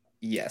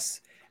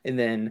yes, and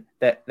then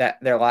that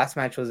their last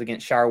match was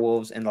against Shire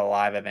Wolves in the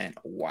live event.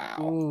 Wow.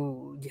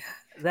 Ooh, yeah.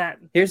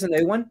 Here's a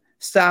new one.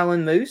 Style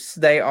and Moose.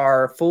 They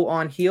are full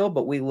on heel,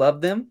 but we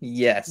love them.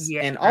 Yes,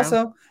 and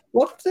also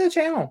welcome to the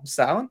channel,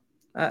 Style.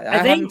 I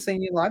haven't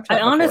seen you live. I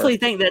honestly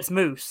think that's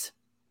Moose.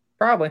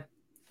 Probably.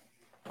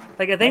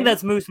 Like, I think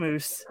that's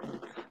Moose.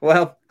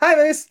 Well, hi,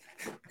 Moose.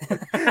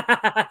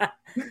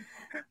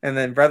 And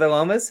then Brother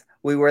Lomas,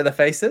 we were the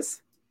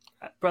faces.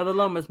 Brother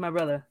Lomas, my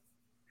brother.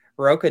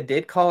 Roca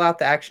did call out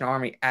the Action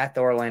Army at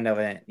the Orlando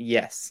event.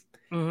 Yes.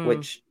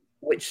 Which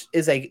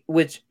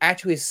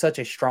actually is such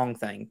a strong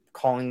thing,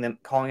 calling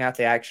out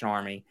the Action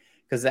Army,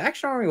 because the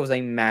Action Army was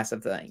a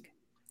massive thing.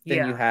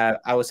 Then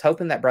I was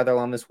hoping that Brother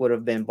Lomas would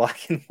have been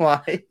black and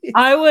white.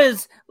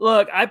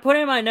 I put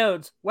in my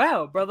notes,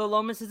 wow, Brother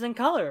Lomas is in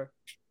color.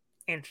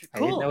 And cool. I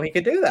didn't know he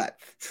could do that.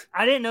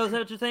 I didn't know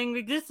such a thing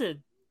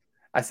existed.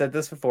 I said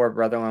this before,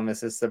 Brother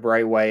Lomas is the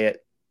Bray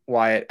Wyatt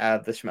out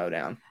of the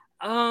Schmoedown.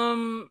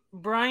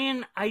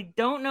 Brian, I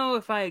don't know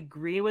if I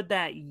agree with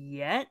that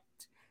yet,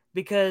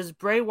 because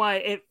Bray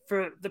Wyatt,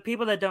 for the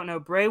people that don't know,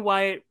 Bray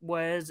Wyatt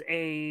was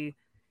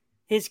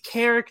his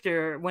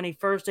character, when he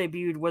first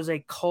debuted, was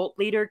a cult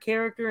leader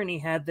character, and he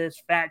had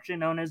this faction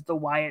known as the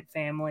Wyatt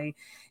family.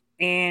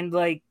 And,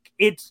 like,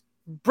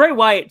 Bray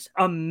Wyatt's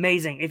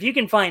amazing. If you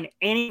can find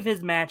any of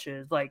his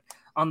matches, like,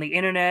 on the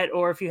internet,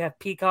 or if you have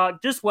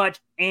Peacock, just watch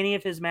any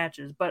of his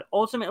matches. But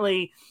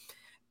ultimately,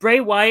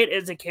 Bray Wyatt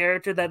is a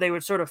character that they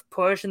would sort of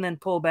push and then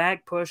pull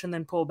back, push and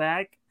then pull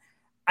back.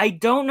 I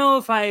don't know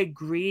if I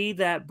agree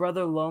that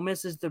Brother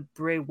Lomas is the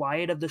Bray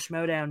Wyatt of the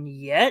Schmoedown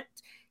yet.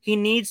 He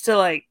needs to,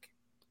 like,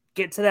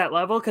 get to that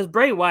level because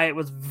Bray Wyatt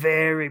was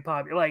very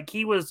popular. Like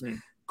he was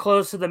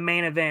close to the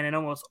main event in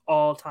almost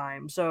all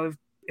time. So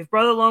if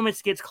Brother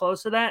Lomas gets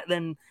close to that,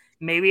 then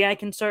maybe I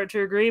can start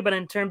to agree. But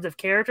in terms of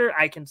character,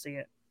 I can see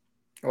it.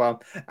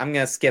 Well, I'm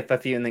gonna skip a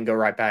few and then go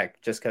right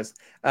back just because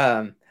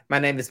my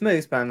name is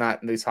Moose, but I'm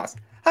not Moose Haas.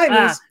 Hi,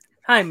 Moose.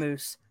 Hi,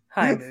 Moose.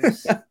 Hi,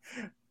 Moose.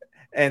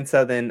 And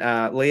so then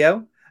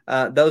Leo,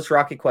 those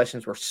Rocky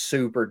questions were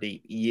super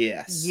deep.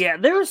 Yes. Yeah,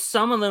 there were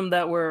some of them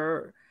that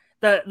were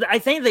I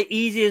think the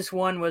easiest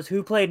one was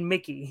who played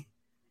Mickey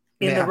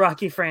in the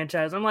Rocky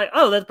franchise. I'm like,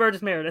 oh, that's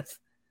Burgess Meredith.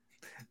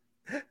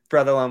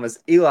 Brother Lomas,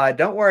 Eli,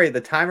 don't worry.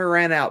 The timer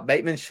ran out.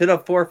 Bateman should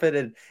have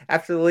forfeited.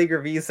 After the league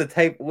reviews the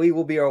tape, we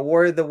will be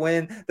awarded the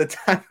win. The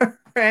timer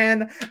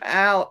ran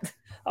out.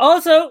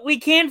 Also, we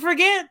can't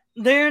forget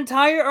their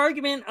entire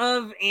argument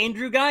of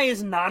Andrew Guy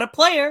is not a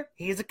player.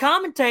 He's a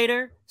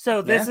commentator.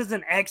 So this is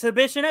an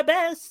exhibition at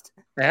best.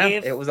 Yeah,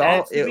 it was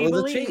a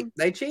cheat.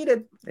 They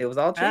cheated. It was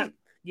all cheat.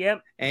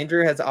 Yep.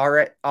 Andrew has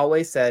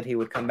always said he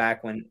would come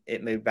back when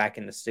it moved back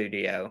in the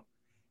studio.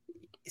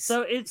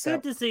 So it's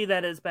good to see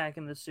that it's back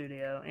in the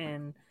studio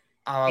and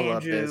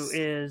Andrew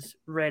is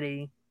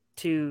ready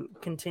to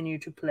continue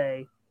to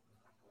play.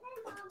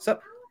 So,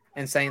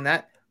 in saying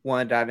that,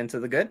 want to dive into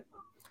the good?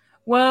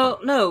 Well,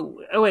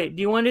 no. Oh, wait.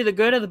 Do you want to do the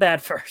good or the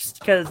bad first?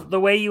 Because the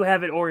way you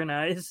have it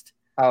organized.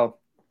 Oh,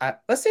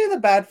 let's do the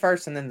bad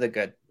first and then the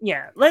good.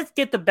 Yeah, let's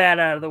get the bad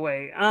out of the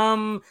way.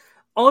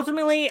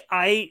 Ultimately,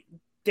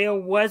 there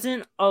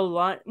wasn't a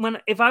lot.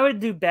 If I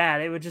would do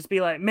bad, it would just be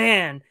like,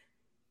 man,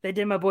 they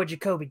did my boy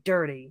Jacoby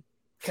dirty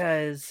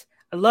because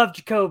I love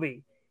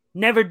Jacoby.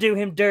 Never do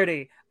him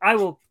dirty. I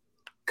will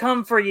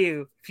come for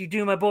you if you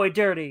do my boy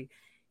dirty.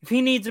 If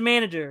he needs a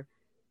manager,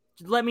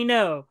 just let me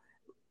know.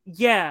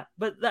 Yeah,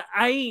 but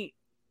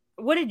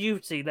what did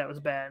you see that was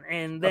bad?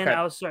 And then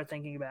I'll start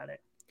thinking about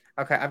it.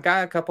 Okay, I've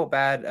got a couple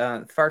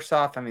bad. First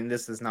off, I mean,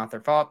 this is not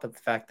their fault, but the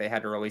fact they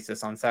had to release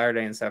this on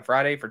Saturday instead of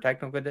Friday for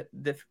technical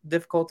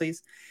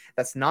difficulties,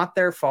 that's not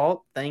their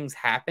fault. Things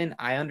happen.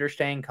 I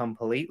understand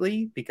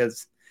completely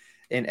because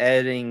in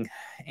editing,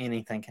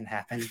 anything can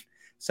happen.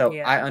 So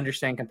I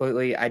understand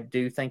completely. I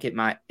do think it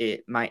might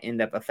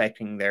end up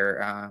affecting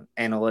their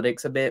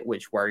analytics a bit,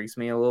 which worries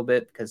me a little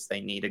bit because they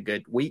need a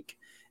good week,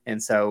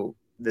 and so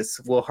this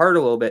will hurt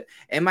a little bit.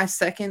 And my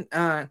second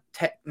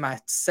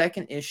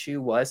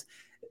issue was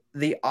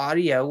the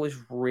audio was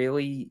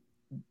really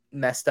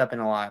messed up in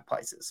a lot of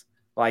places.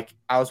 Like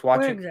I was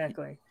watching. Where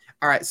exactly?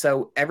 All right,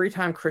 so every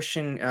time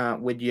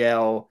Christian would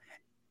yell,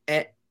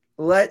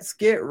 "Let's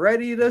get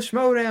ready to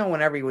Schmodown,"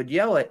 whenever he would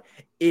yell it,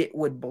 it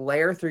would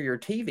blare through your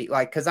TV.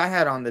 Like, because I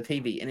had on the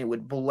TV and it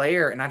would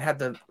blare, and I'd have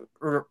to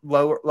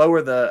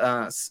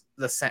lower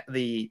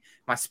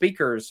my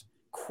speakers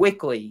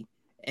quickly,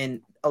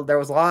 and there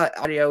was a lot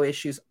of audio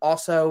issues.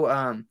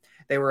 Also,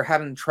 they were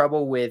having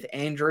trouble with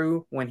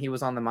Andrew when he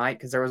was on the mic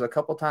because there was a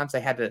couple times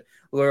they had to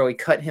literally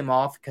cut him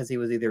off because he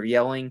was either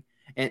yelling,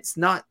 and it's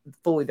not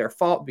fully their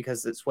fault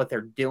because it's what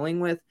they're dealing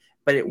with,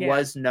 but it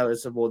was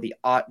noticeable.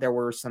 There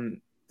were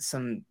some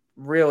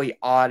really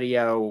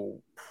audio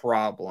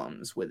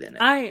problems within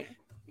it.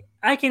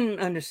 I can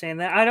understand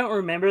that. I don't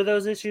remember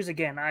those issues.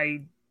 Again,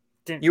 I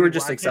didn't. You were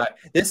just excited.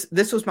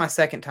 This was my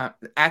second time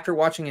after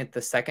watching it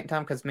the second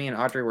time because me and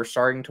Audrey were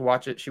starting to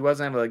watch it. She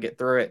wasn't able to get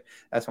through it.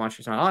 That's why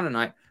she's not on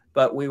tonight.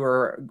 But we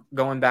were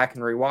going back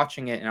and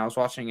rewatching it, and I was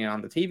watching it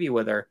on the TV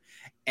with her,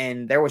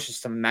 and there was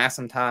just some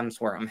massive times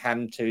where I'm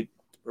having to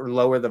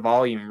lower the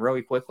volume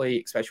really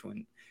quickly, especially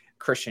when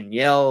Christian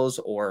yells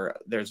or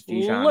there's a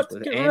few times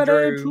with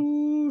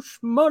Andrew.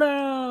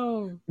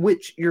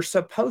 Which you're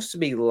supposed to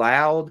be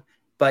loud,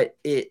 but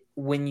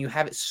when you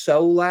have it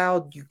so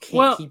loud, you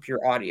can't keep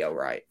your audio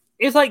right.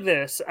 It's like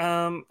this.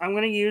 I'm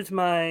going to use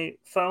my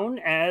phone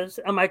as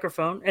a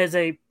microphone, as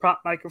a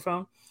prop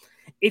microphone.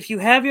 If you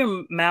have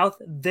your mouth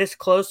this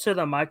close to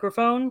the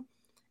microphone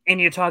and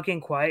you're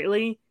talking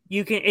quietly,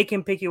 it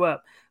can pick you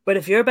up. But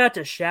if you're about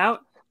to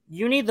shout,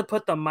 you need to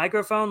put the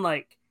microphone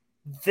like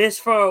this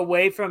far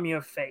away from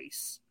your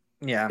face.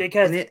 Yeah.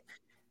 Because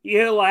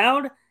you're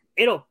loud,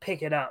 it'll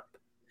pick it up.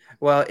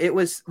 Well, there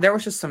was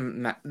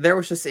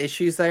just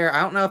issues there.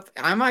 I don't know if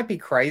I might be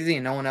crazy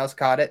and no one else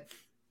caught it,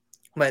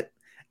 but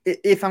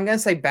if I'm going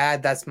to say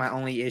bad, that's my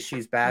only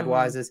issues bad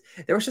wise is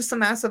there was just some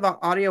massive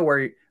audio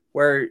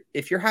where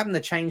if you're having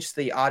to change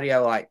the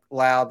audio like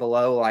loud to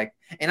low, like,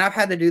 and I've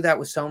had to do that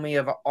with so many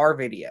of our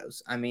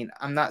videos. I mean,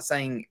 I'm not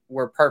saying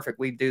we're perfect.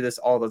 We do this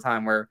all the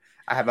time where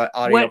I have an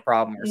audio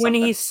problem or something. When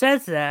he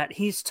says that,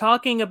 he's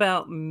talking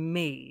about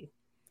me.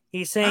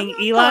 He's saying,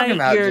 Eli,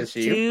 you're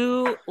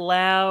too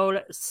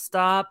loud.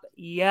 Stop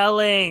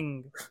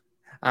yelling.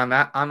 I'm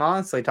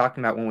honestly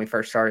talking about when we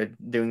first started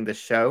doing the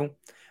show,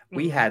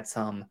 we had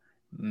some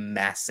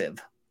massive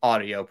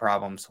audio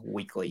problems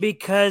weekly.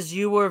 Because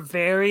you were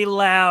very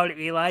loud,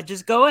 Eli.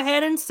 Just go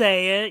ahead and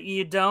say it.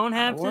 You don't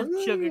have to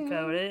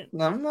sugarcoat it.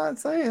 I'm not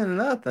saying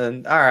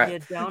nothing. All right. You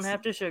don't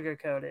have to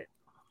sugarcoat it.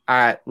 All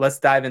right. Let's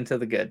dive into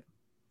the good.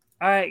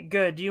 All right,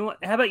 good.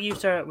 How about you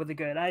start out with the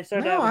good? I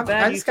started out with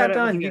bad. I just got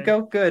done. You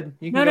go good.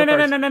 You no.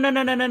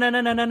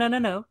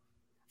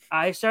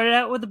 I started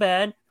out with the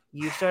bad.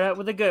 You start out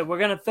with the good. We're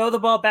gonna throw the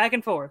ball back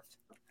and forth.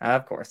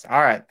 Of course.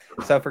 All right.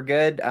 So for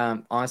good,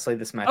 honestly,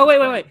 this match. Oh, was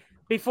wait.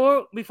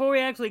 great. Before we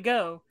actually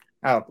go,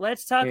 Oh,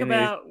 let's talk you need-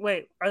 about.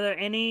 Wait, are there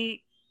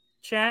any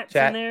chats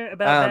in there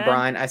about that?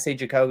 Brian, I see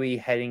Jacoby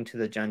heading to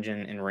the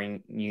dungeon and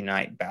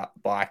reunite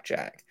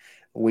Blackjack.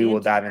 We will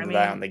dive into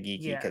that on the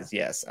Geeky because,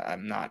 yes,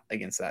 I'm not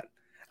against that.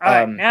 All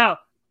right, now,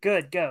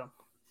 good, go.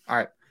 All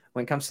right.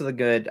 When it comes to the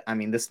good, I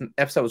mean, this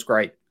episode was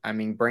great. I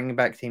mean, bringing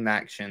back team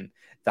action,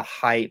 the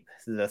hype,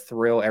 the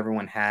thrill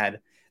everyone had.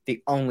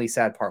 The only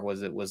sad part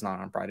was it was not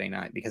on Friday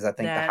night because I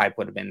think the hype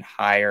would have been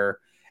higher.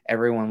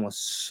 Everyone was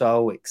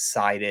so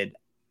excited.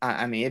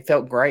 I mean, it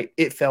felt great.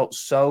 It felt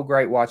so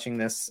great watching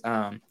this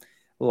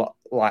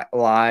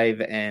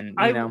live, and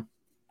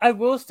I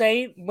will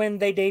say when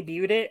they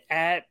debuted it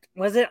at,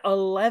 was it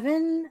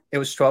 11? It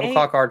was 12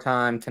 o'clock our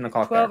time, 10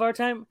 o'clock 12 our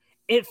time.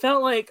 It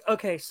felt like,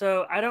 okay,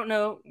 so I don't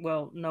know.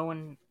 Well,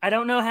 I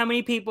don't know how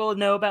many people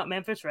know about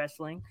Memphis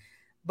Wrestling,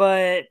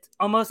 but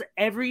almost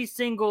every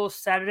single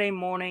Saturday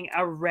morning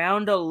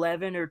around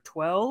 11 or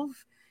 12,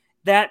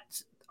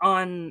 that's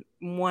on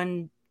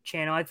one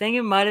channel. I think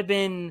it might have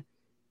been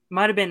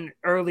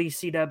early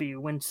CW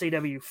when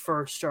CW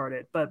first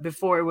started, but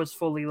before it was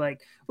fully like,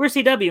 we're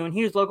CW and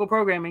here's local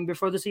programming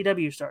before the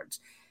CW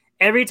starts.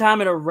 Every time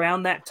at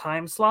around that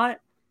time slot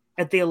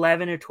at the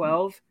 11 or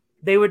 12,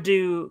 they would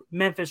do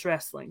Memphis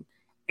Wrestling.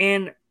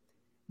 And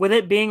with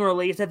it being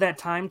released at that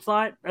time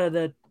slot,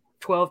 the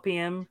 12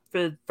 p.m.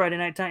 for Friday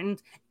Night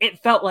Titans, it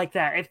felt like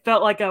that. It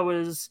felt like I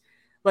was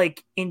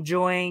like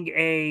enjoying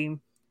a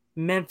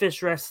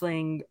Memphis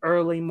Wrestling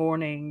early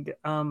morning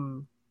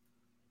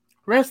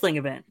wrestling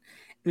event.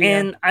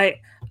 Yeah.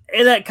 And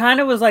that kind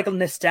of was like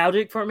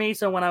nostalgic for me.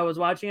 So when I was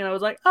watching it, I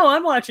was like, oh,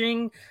 I'm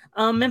watching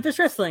Memphis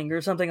Wrestling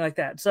or something like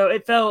that. So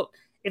it felt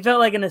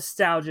like a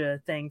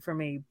nostalgia thing for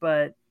me.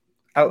 But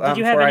did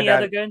you have any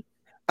other good?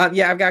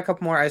 Yeah, I've got a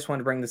couple more. I just wanted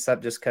to bring this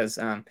up just because,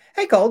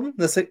 hey, Colton,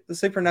 the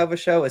Supernova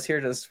Show is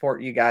here to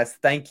support you guys.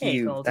 Thank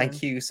you.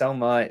 Thank you so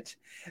much.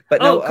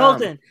 But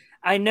Colton,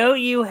 I know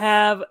you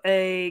have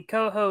a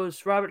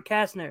co-host, Robert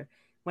Kastner.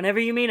 Whenever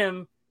you meet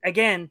him,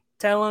 again,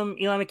 tell him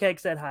Eli McKeag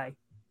said hi.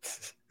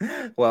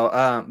 Well,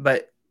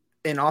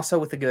 and also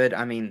with the good,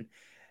 I mean,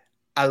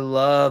 I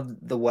love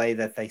the way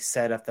that they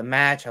set up the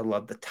match. I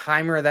love the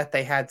timer that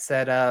they had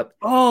set up.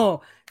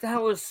 Oh,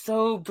 that was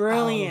so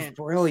brilliant. It was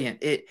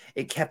brilliant.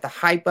 It kept the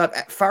hype up.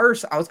 At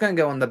first, I was going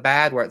to go on the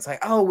bad where it's like,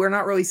 oh, we're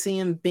not really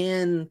seeing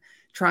Ben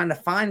trying to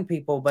find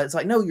people. But it's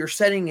like, no, you're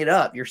setting it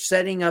up. You're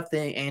setting up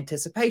the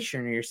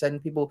anticipation. Or you're setting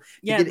people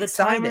to get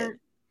excited.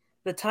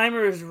 The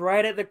timer is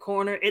right at the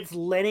corner. It's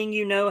letting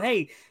you know,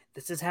 hey,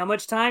 this is how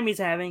much time he's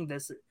having.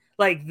 This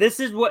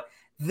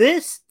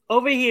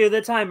over here,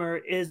 the timer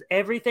is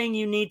everything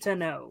you need to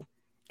know.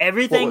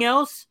 Everything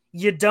else,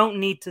 you don't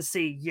need to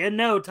see.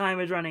 Time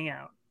is running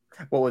out.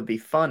 What would be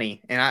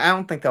funny, and I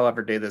don't think they'll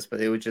ever do this, but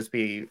it would just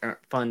be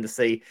fun to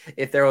see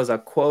if there was a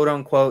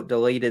quote-unquote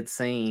deleted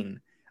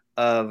scene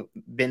of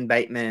Ben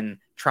Bateman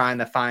trying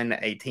to find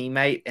a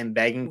teammate and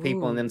begging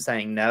people and them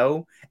saying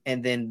no,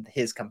 and then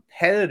his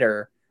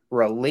competitor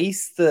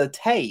released the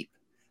tape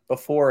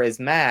before his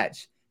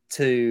match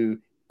to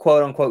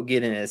quote unquote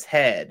get in his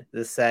head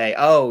to say,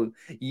 oh,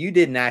 you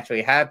didn't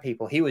actually have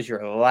people. He was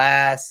your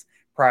last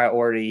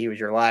priority. He was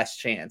your last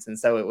chance. And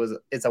so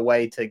it's a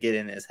way to get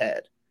in his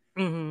head.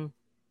 Mm-hmm.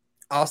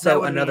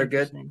 Also, another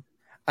good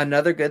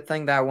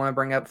thing that I want to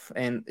bring up,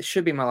 and it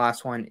should be my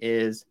last one,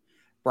 is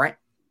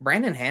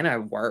Brandon Hanna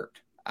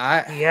worked.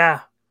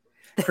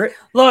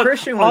 Look,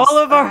 Christian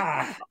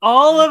was,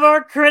 all of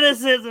our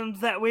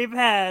criticisms that we've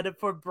had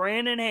for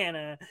Brandon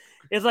Hanna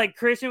is like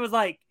Christian was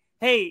like,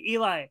 hey,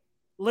 Eli,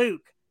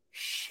 Luke,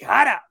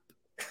 shut up.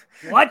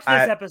 Watch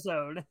this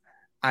episode.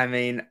 I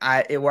mean,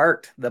 it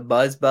worked. The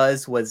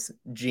buzz was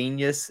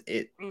genius.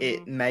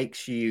 It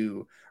makes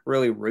you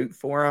really root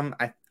for him.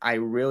 I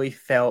really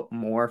felt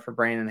more for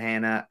Brandon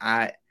Hanna.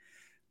 I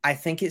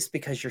think it's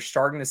because you're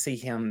starting to see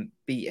him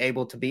be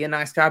able to be a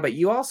nice guy, but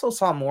you also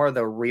saw more of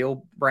the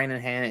real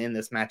Brandon Hanna in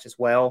this match as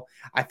well.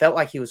 I felt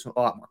like he was a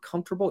lot more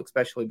comfortable,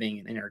 especially being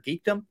in Inner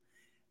Geekdom.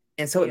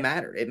 And so it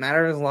mattered. It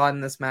mattered a lot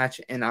in this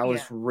match, and I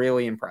was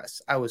really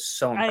impressed. I was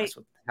so impressed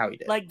with how he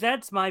did. Like,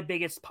 that's my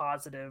biggest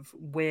positive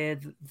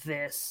with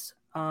this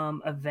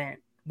event,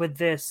 with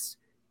this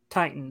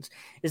Titans,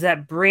 is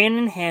that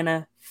Brandon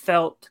Hanna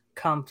felt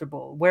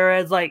comfortable.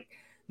 Whereas, like,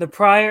 the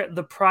prior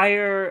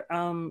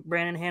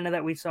Brandon Hanna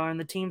that we saw in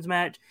the teams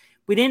match,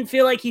 we didn't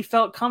feel like he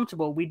felt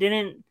comfortable. We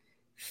didn't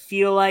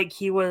feel like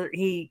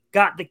he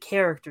got the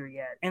character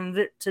yet. And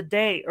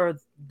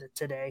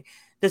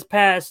this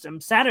past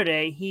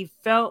Saturday, he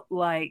felt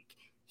like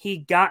he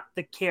got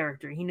the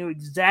character. He knew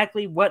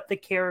exactly what the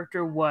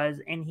character was,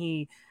 and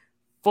he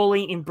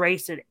fully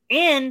embraced it.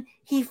 And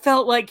he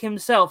felt like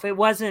himself. It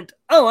wasn't,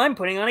 oh, I'm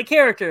putting on a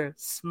character.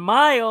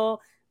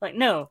 Smile. Like,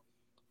 no.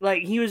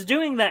 Like, he was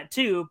doing that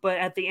too, but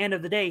at the end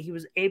of the day, he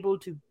was able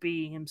to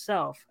be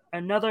himself.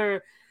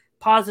 Another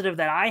positive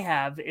that I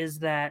have is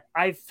that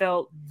I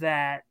felt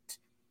that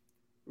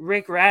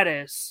Rick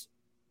Radis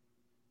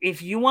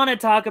if you want to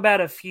talk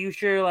about a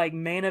future like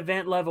main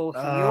event level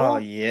Oh,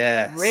 heel,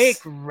 yes. Rick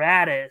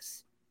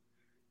Radis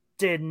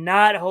did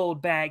not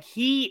hold back.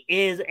 He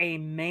is a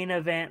main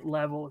event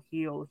level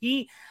heel.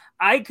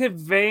 I could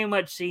very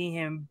much see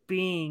him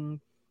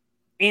being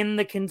in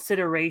the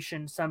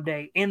consideration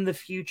someday in the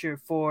future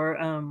for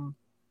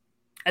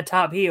a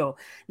top heel.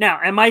 Now,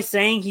 am I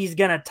saying he's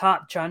gonna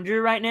top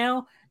Chandru right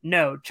now?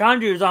 No,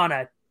 Chandru's on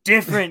a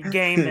different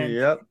game than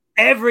Yep.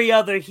 every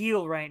other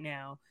heel right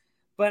now.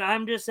 But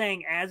I'm just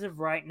saying, as of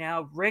right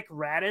now, Rick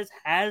Radis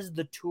has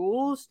the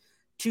tools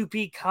to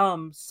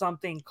become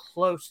something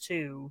close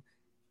to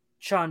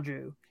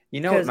Chandru.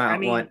 You know what, 'Cause, I Mount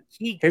mean, one?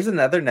 he Here's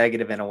another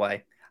negative in a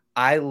way.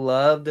 I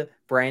loved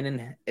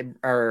Brandon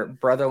or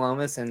Brother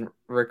Lomas and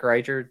Rick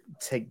Rager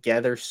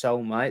together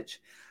so much.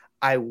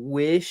 I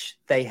wish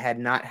they had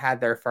not had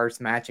their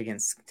first match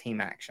against Team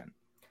Action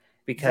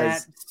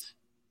because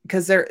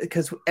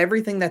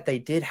everything that they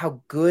did,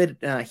 how good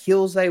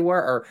heels they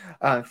were,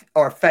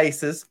 or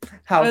faces,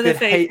 how good the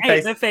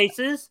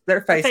faces.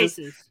 their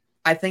faces.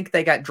 I think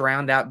they got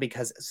drowned out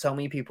because so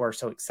many people are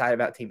so excited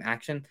about Team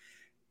Action.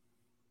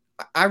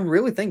 I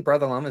really think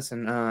Brother Lomas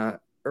and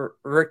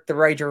Rick the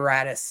Rager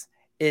Radis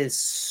is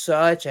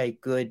such a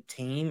good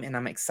team, and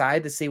I'm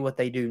excited to see what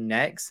they do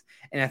next.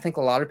 And I think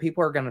a lot of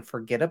people are going to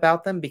forget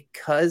about them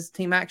because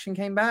Team Action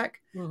came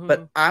back. Mm-hmm.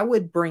 But I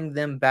would bring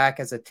them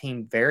back as a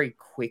team very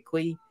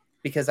quickly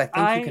because I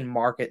think you can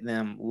market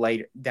them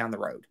later down the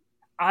road.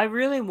 I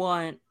really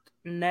want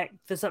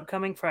this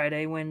upcoming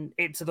Friday when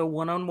it's the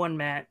one-on-one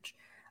match.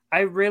 I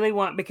really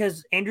want,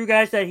 because Andrew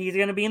Guy said he's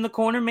going to be in the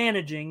corner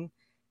managing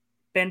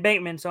Ben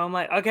Bateman. So I'm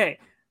like, okay,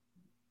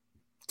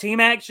 Team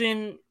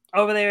Action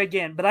over there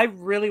again. But I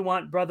really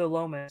want Brother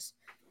Lomas,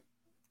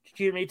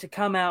 to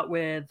come out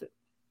with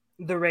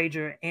the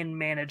Rager and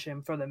manage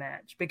him for the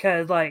match.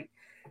 Because, like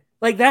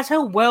that's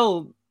how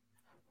well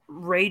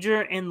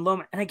Rager and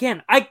Lomas... And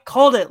again, I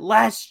called it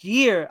last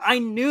year. I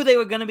knew they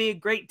were going to be a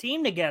great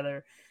team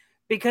together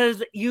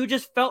because you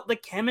just felt the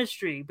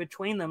chemistry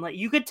between them. Like,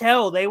 you could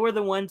tell they were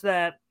the ones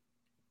that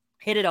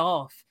hit it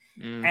off.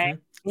 Mm-hmm.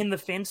 In the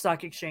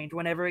Finstock Exchange,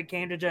 whenever it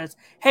came to just,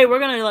 hey, we're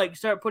gonna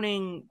start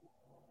putting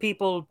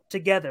people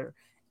together,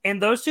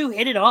 and those two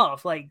hit it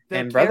off.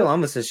 And Brother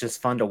Lomas is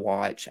just fun to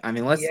watch. I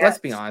mean, let's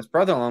be honest.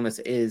 Brother Lomas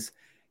is,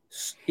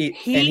 and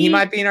he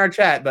might be in our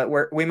chat, but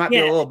we might be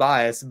a little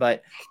biased.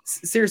 But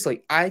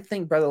seriously, I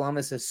think Brother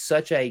Lomas is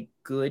such a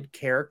good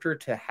character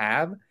to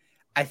have.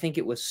 I think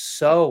it was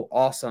so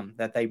awesome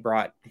that they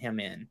brought him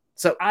in.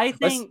 So I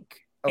think,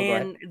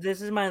 and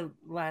this is my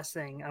last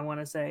thing I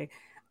want to say.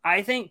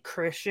 I think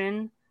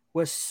Christian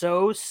was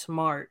so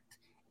smart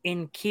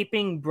in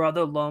keeping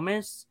Brother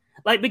Lomas,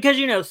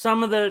 because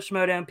some of the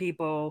Schmoedown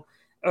people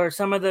or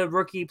some of the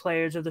rookie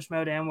players of the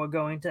Schmoedown were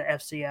going to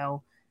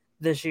FCL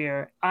this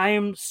year. I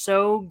am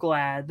so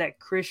glad that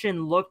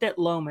Christian looked at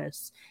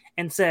Lomas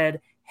and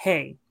said,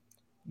 "Hey,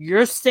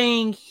 you're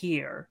staying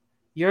here.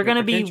 You're going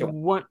to be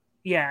one.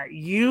 Yeah,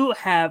 you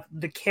have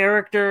the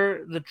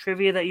character, the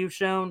trivia that you've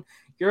shown.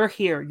 You're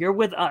here. You're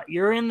with us.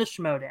 You're in the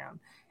Schmoedown."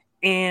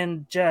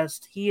 And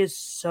he is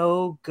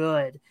so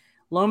good.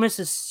 Lomas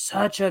is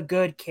such a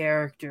good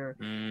character.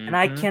 Mm-hmm. And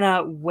I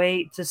cannot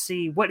wait to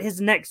see what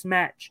his next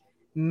match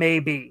may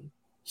be.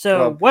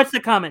 So, what's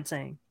the comment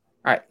saying?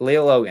 All right,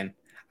 Leo Logan.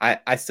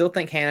 I still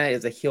think Hannah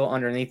is a heel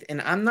underneath,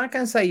 and I'm not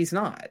going to say he's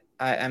not.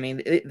 I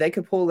mean, they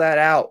could pull that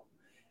out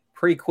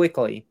pretty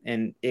quickly,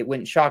 and it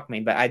wouldn't shock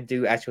me, but I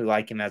do actually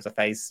like him as a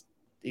face,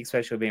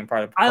 especially being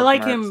part of I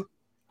like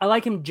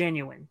him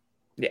genuine.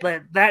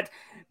 Yeah.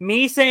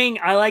 Me saying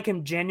I like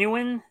him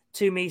genuine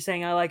to me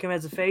saying I like him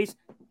as a face,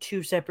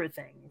 two separate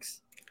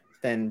things.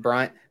 Then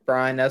Brian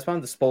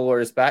Nussbaum, the spoiler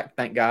is back,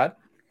 thank God.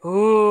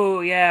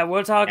 Ooh, yeah,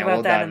 we'll talk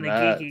about that in the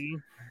geeky.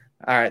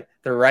 All right,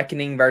 the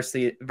Reckoning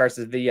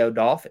versus Video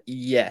Dolph.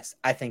 Yes,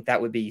 I think that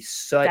would be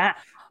such.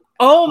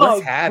 Oh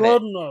my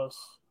goodness!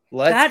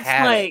 Let's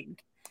have it.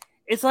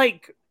 It's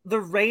like the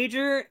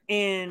Rager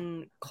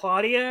and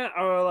Claudia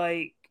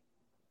are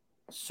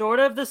sort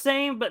of the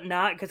same, but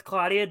not, because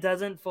Claudia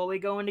doesn't fully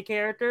go into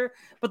character.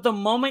 But the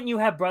moment you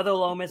have Brother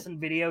Lomas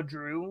and Video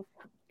Drew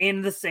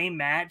in the same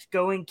match,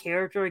 going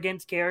character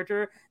against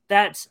character,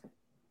 that's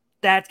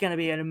going to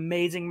be an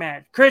amazing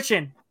match.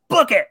 Christian,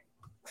 book it!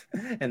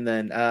 And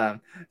then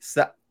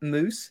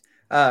Moose,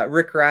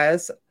 Rick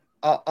Rice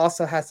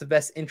also has the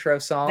best intro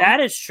song. That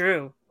is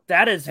true.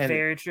 That is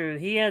very true.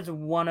 He has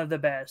one of the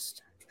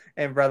best.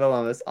 And Brother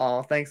Lomas.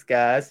 Oh, thanks,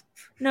 guys.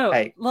 No,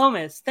 hey.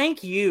 Lomas,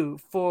 thank you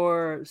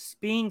for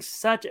being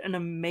such an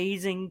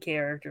amazing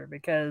character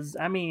because,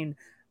 I mean,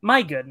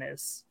 my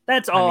goodness.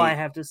 That's all I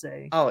have to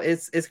say. Oh,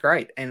 it's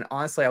great. And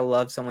honestly, I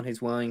love someone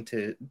who's willing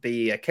to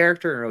be a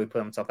character and really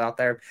put himself out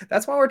there.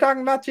 That's why we're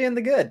talking about you in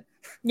the good.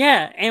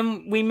 Yeah,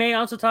 and we may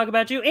also talk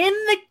about you in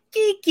the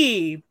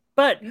geeky.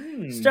 But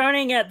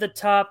starting at the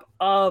top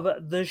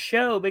of the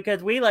show,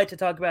 because we like to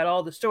talk about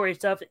all the story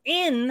stuff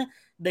in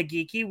the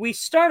geeky, we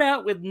start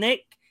out with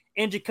Nick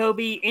and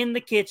Jacoby in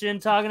the kitchen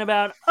talking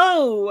about,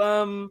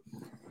 so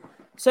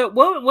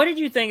what did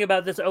you think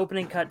about this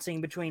opening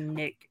cutscene between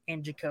Nick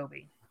and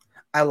Jacoby?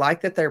 I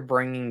like that they're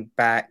bringing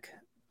back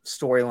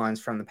storylines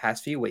from the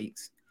past few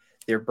weeks.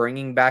 They're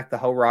bringing back the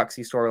whole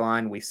Roxy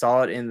storyline. We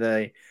saw it in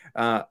the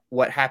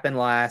what happened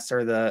last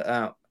or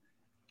the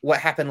what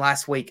happened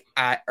last week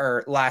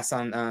or last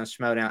on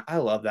Schmoedown. I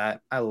love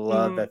that. I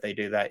love that they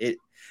do that. It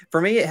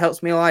for me, it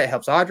helps me a lot. It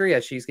helps Audrey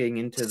as she's getting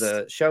into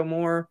the show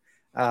more.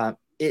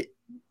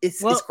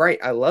 It's great.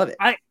 I love it.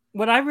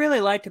 What I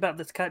really liked about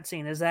this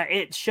cutscene is that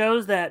it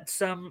shows that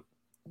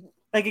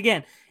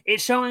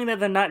it's showing that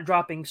they're not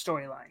dropping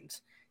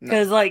storylines.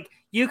 Because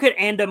you could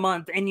end a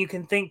month and you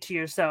can think to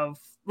yourself,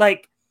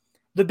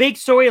 the big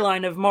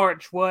storyline of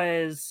March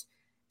was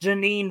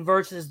Janine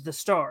versus the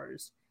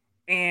Stars.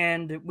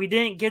 And we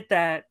didn't get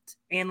that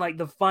in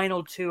the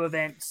final 2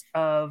 events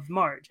of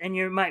March. And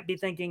you might be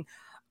thinking,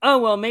 oh,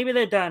 well, maybe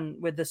they're done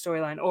with the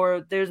storyline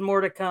or there's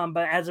more to come.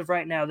 But as of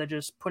right now, they're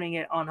just putting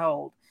it on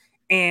hold.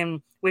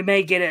 And we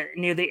may get it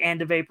near the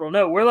end of April.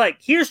 No, we're like,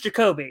 here's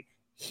Jacoby.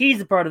 He's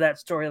a part of that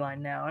storyline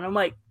now. And I'm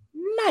like,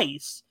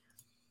 nice.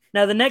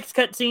 Now, the next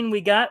cutscene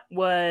we got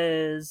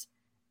was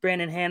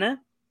Brandon Hanna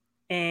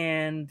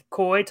and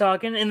Coy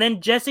talking. And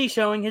then Jesse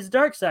showing his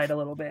dark side a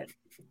little bit.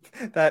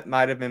 That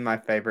might have been my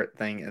favorite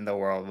thing in the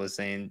world was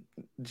seeing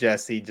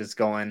Jesse just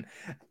going.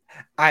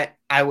 I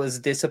was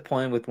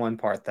disappointed with one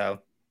part, though.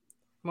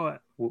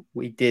 What?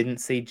 We didn't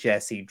see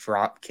Jesse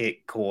drop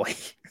kick Coy.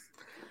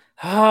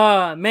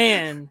 Ah,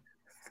 man.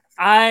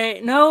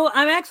 I'm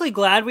actually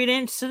glad we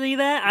didn't see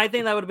that. I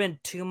think that would have been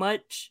too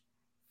much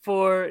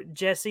for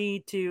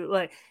Jesse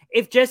to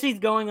if Jesse's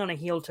going on a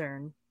heel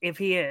turn, if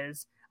he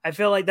is, I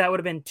feel like that would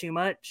have been too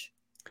much.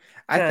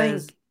 I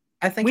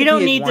think we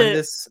don't need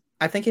to.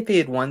 I think if he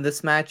had won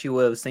this match, you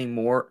would have seen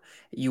more.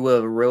 You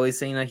would have really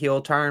seen a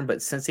heel turn.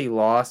 But since he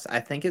lost,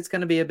 I think it's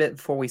going to be a bit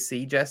before we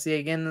see Jesse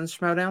again in the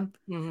Schmoedown.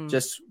 Mm-hmm.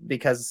 Just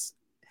because,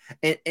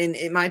 and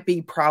it might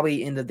be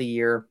probably end of the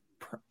year.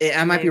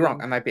 I might be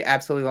wrong. I might be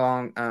absolutely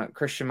wrong.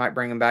 Christian might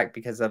bring him back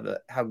because of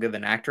how good of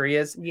an actor he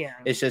is. Yeah,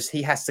 it's just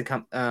he has to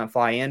come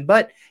fly in.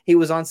 But he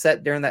was on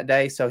set during that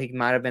day, so he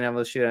might have been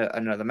able to shoot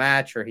another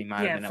match, or he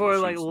might have been able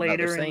to shoot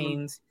later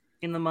scenes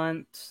in the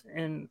month.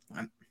 And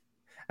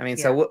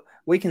so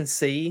we can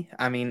see.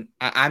 I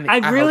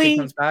hope he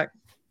comes back.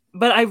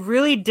 But I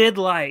really did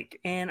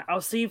and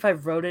I'll see if I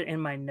wrote it in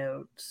my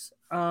notes.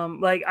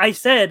 Like I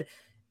said,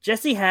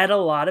 Jesse had a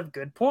lot of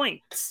good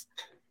points.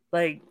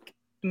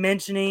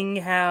 Mentioning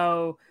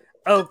how,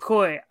 oh,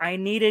 Coy, I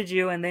needed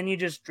you, and then you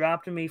just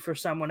dropped me for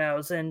someone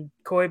else. And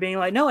Coy being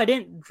like, no, I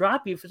didn't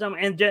drop you for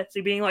someone. And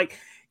Jesse being like,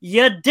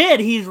 you did.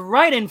 He's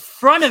right in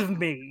front of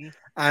me.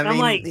 I'm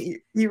like, he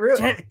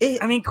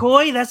really.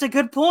 Coy, that's a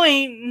good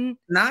point.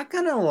 Not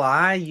gonna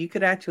lie, you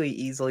could actually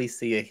easily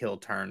see a heel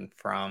turn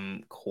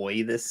from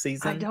Coy this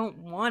season. I don't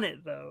want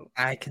it though.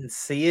 I can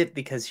see it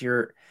because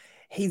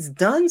he's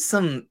done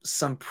some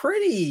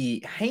pretty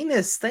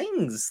heinous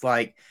things,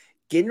 like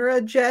getting rid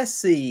of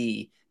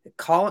Jesse,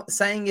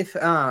 saying if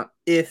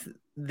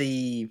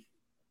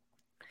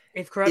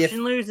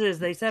corruption loses,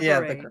 they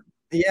separate.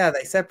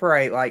 They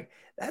separate.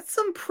 That's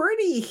some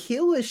pretty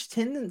heelish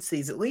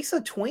tendencies, at least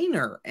a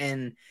tweener.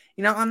 And,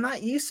 I'm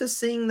not used to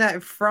seeing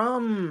that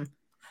from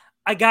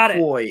I got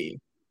Coy.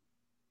 it.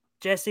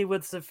 Jesse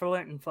with the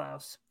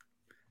Flirtenflouse.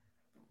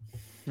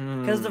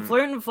 Because the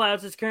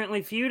Flirtenflouse is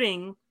currently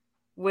feuding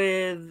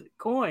with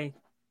Coy.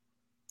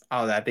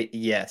 Oh,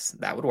 yes,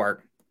 that would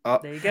work. Oh,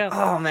 there you go.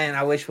 Oh, man,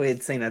 I wish we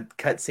had seen a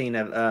cutscene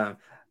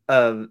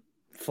of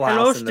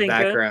Flouse in the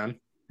background.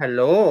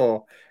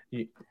 Hello.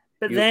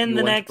 But then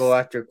the next go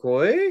after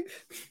Coy.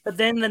 But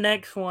then the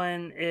next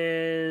one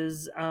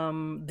is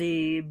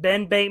the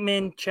Ben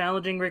Bateman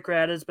challenging Rick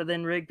Radis, but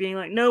then Rick being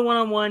like, no,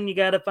 1-on-1, you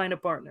got to find a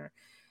partner.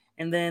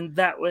 And then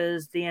that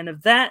was the end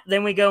of that.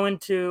 Then we go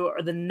into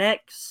the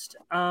next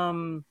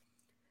Friday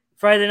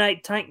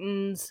Night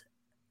Titans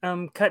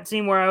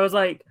cutscene where I was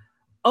like,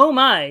 oh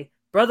my,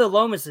 Brother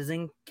Lomas is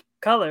in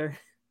color.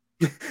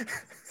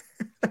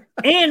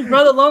 And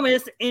Brother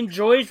Lomas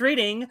enjoys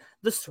reading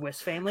The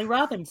Swiss Family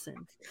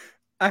Robinson.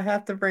 I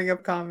have to bring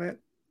up comment.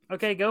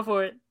 Okay, go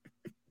for it.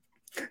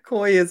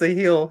 Coy is a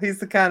heel. He's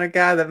the kind of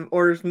guy that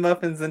orders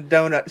muffins in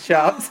donut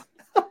shops.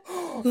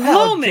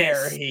 How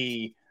dare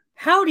he?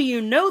 How do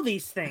you know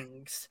these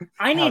things?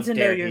 I need to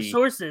know your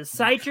sources.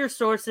 Cite your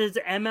sources,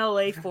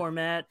 MLA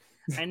format.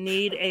 I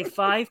need a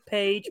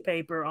 5-page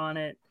paper on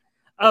it.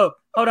 Oh,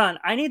 hold on.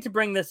 I need to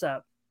bring this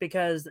up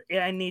because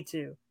I need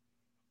to.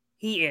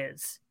 He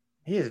is.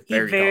 He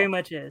very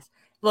much is.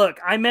 Look,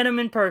 I met him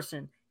in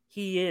person.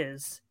 He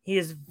is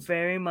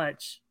very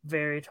much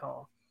very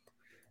tall.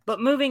 But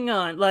moving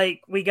on,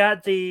 we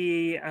got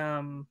the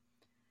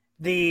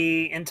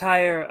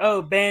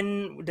entire,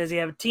 Ben, does he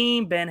have a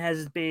team? Ben has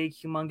his big,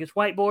 humongous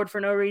whiteboard for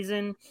no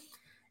reason.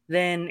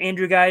 Then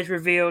Andrew Guy's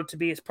revealed to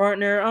be his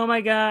partner. Oh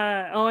my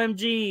God,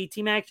 OMG,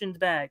 Team Action's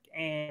back.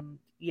 And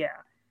yeah,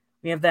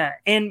 we have that.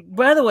 And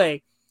by the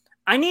way,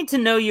 I need to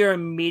know your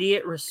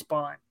immediate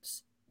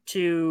response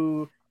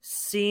to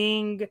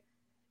seeing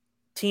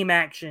Team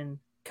Action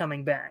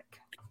coming back.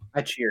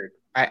 I cheered.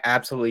 I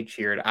absolutely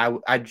cheered.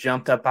 I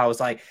jumped up. I was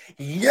like,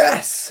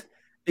 yes!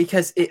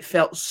 because it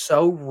felt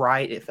so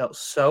right. It felt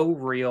so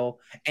real.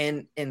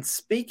 And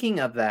speaking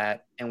of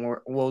that, and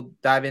we'll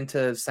dive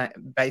into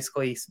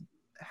basically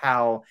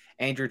how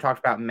Andrew talked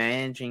about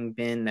managing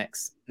Ben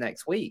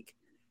next week,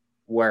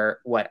 where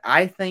what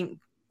I think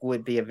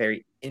would be a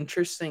very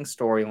interesting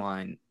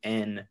storyline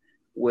and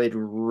would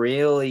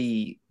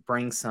really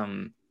bring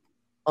some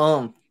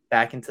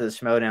back into the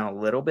Schmoedown a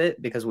little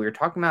bit, because we were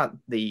talking about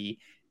the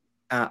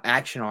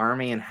Action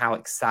Army and how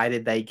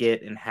excited they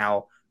get and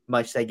how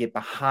much they get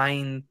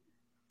behind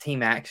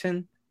Team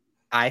Action.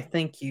 I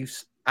think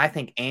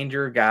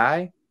Andrew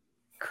Guy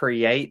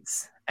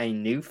creates a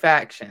new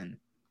faction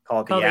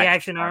called the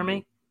Action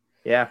Army.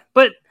 Yeah.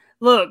 But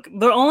look,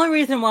 the only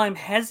reason why I'm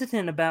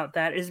hesitant about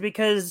that is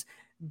because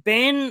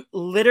Ben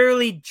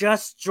literally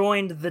just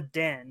joined the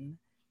Den.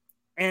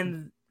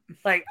 And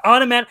like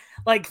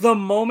the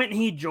moment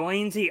he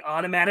joins, he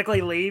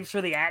automatically leaves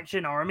for the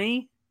Action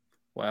Army.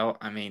 Well,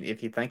 I mean,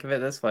 if you think of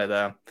it this way,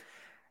 though,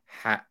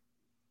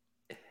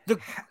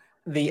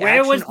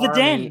 where was the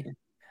Den?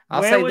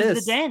 I'll say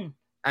this. The Den?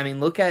 I mean,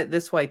 look at it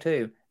this way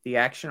too. The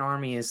Action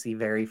Army is the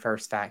very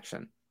first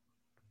faction.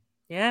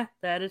 Yeah,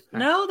 that is.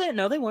 No,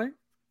 they weren't.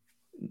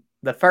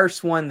 The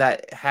first one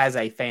that has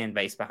a fan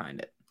base behind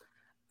it.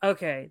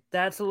 Okay,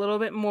 that's a little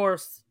bit more.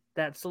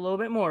 That's a little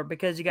bit more,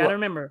 because you got to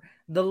remember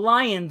the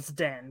Lion's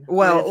Den.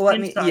 Well,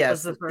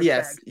 yes,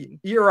 faction.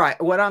 You're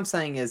right. What I'm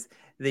saying is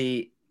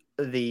the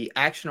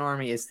Action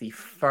Army is the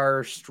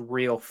first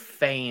real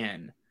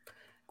fan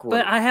group.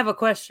 But I have a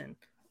question.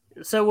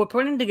 So we're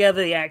putting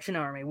together the Action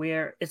Army.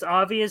 It's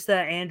obvious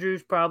that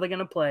Andrew's probably going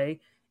to play,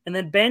 and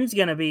then Ben's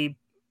going to be,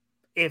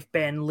 if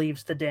Ben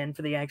leaves the Den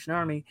for the Action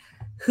Army.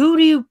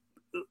 Who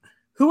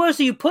else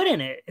do you put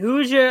in it?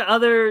 Who's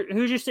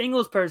your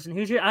singles person?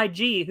 Who's your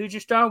IG? Who's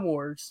your Star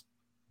Wars?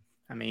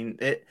 I mean,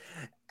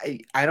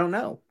 I don't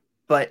know.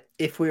 But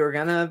if we were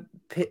going to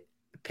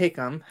pick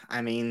them,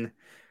 I mean,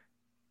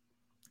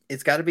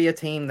 it's got to be a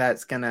team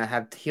that's going to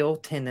have heel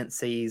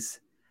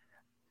tendencies.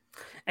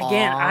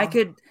 Again, I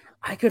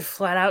could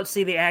flat out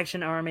see the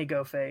Action Army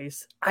go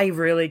face. I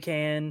really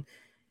can.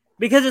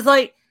 Because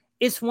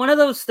it's one of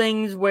those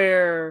things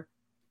where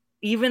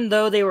even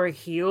though they were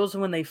heels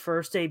when they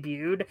first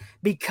debuted,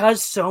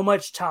 because so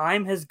much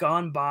time has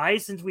gone by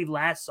since we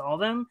last saw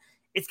them,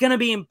 it's going to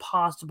be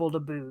impossible to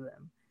boo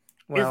them.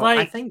 Well,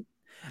 I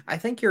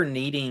think you're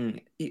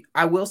needing...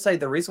 I will say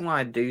the reason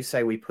why I do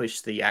say we push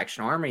the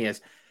Action Army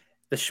is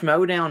the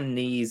Schmoedown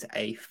needs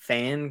a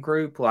fan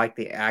group like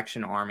the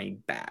Action Army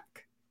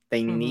back.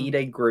 They need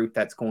a group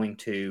that's going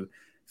to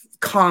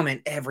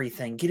comment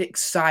everything, get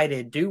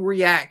excited, do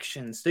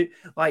reactions,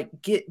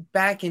 get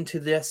back into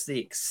the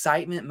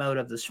excitement mode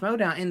of the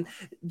Schmoedown. And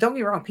don't get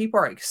me wrong, people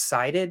are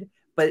excited,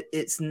 but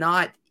it's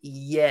not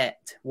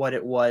yet what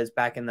it was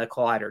back in the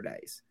Collider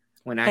days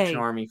when Action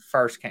Army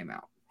first came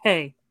out.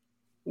 Hey,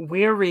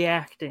 we're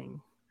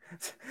reacting.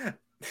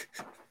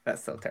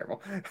 That's so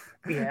terrible.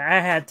 Yeah, I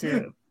had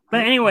to.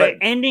 But anyway,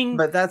 ending.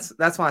 But that's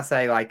why I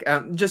say,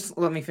 just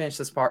let me finish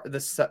this part of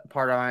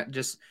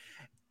it.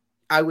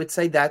 I would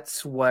say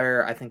that's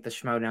where I think the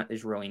Schmoedown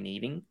is really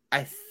needing.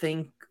 I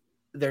think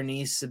there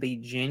needs to be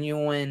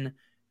genuine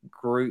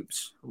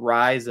groups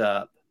rise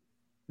up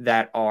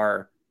that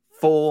are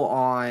full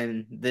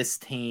on this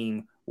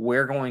team.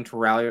 We're going to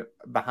rally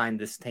behind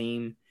this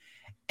team.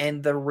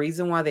 And the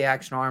reason why the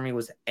Action Army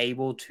was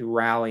able to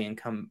rally and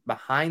come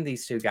behind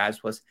these two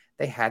guys was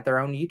they had their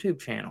own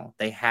YouTube channel.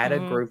 They had a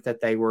group that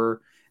they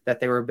were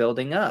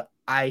building up.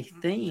 I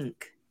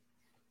think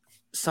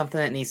something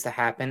that needs to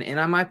happen, and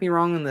I might be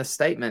wrong in this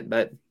statement,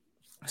 but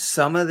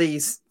some of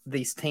these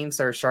teams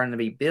that are starting to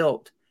be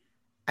built,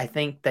 I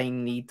think they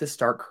need to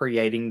start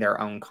creating their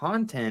own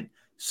content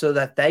so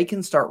that they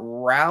can start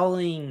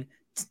rallying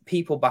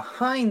people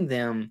behind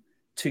them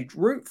to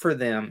root for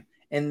them.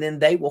 And then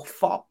they will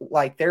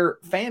their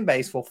fan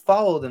base will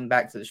follow them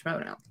back to the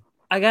Schmoedown.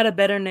 I got a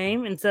better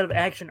name instead of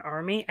Action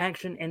Army,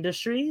 Action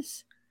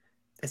Industries.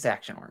 It's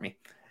Action Army.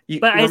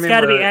 It's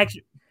got to be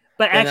Action.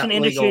 But Action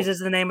Industries is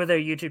the name of their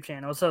YouTube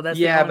channel, so that's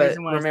the only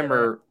reason why.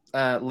 Remember,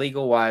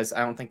 legal wise, I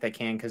don't think they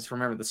can, because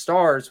remember the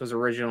Stars was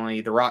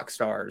originally the Rock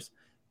Stars,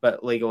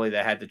 but legally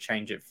they had to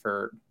change it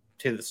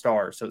to the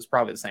Stars, so it's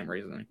probably the same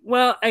reason.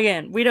 Well,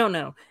 again, we don't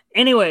know.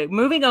 Anyway,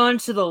 moving on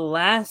to the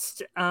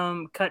last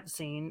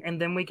cutscene,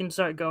 and then we can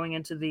start going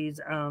into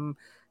these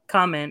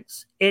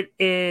comments. It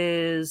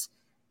is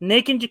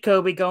Nick and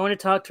Jacoby going to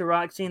talk to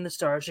Roxy and the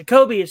Stars.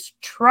 Jacoby is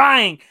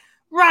trying.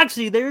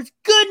 Roxy, there's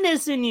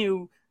goodness in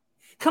you.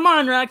 Come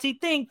on, Roxy,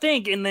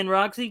 think. And then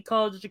Roxy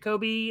calls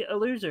Jacoby a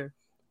loser.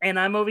 And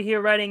I'm over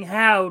here writing,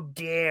 how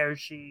dare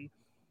she?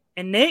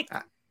 And Nick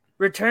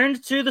returns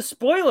to the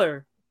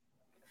spoiler.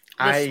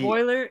 The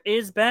spoiler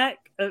is back.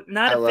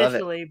 Not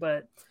officially,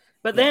 but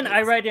then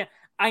I write down.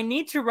 I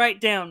need to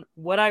write down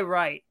what I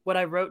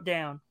wrote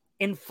down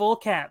in full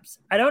caps.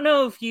 I don't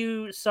know if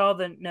you saw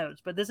the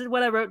notes, but this is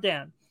what I wrote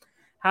down.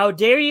 How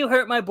dare you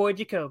hurt my boy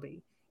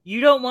Jacoby?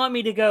 You don't want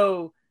me to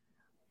go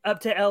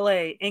up to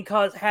LA and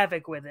cause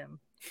havoc with him.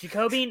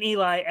 Jacoby and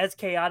Eli as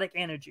chaotic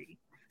energy.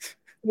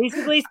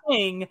 Basically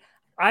saying,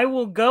 I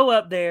will go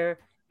up there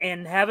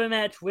and have a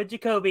match with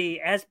Jacoby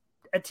as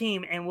a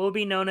team, and we'll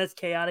be known as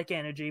Chaotic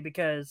Energy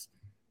because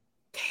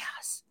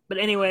chaos. But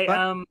anyway,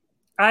 But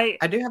I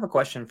I do have a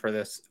question for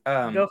this.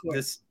 go for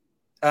it.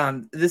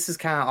 This is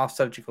kind of off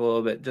subject a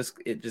little bit.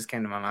 It just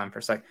came to my mind for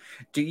a sec.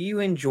 Do you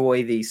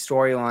enjoy the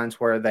storylines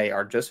where they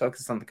are just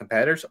focused on the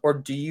competitors, or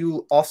do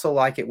you also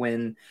like it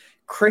when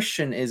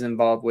Christian is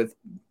involved with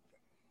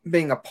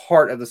being a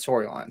part of the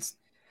storylines?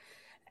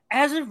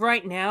 As of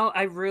right now,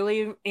 I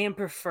really am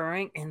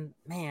preferring, and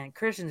man,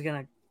 Christian's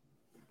gonna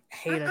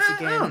hate us I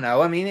again. don't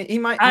know. I mean, he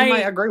might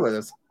agree with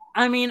us.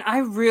 I mean, I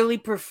really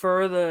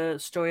prefer the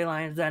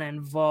storylines that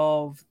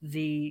involve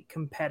the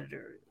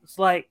competitors.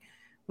 Like,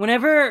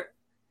 whenever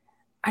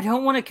I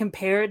don't want to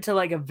compare it to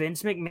like a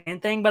Vince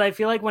McMahon thing, but I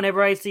feel like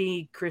whenever I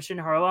see Christian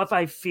Harloff,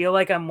 I feel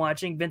like I'm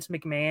watching Vince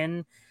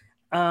McMahon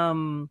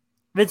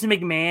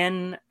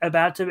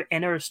about to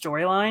enter a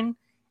storyline,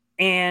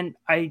 and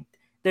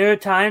there are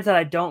times that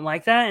I don't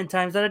like that, and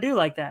times that I do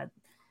like that.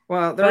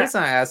 Well, the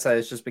reason I ask that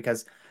is just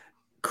because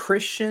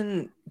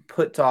Christian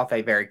puts off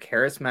a very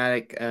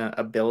charismatic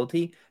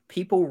ability.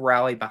 People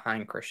rally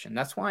behind Christian.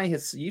 That's why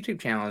his YouTube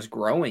channel is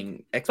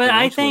growing exponentially. But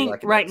I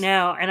think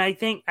now, and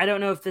I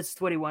don't know if this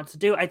is what he wants to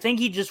do. I think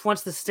he just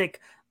wants to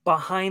stick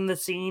behind the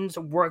scenes,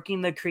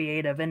 working the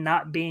creative, and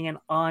not being an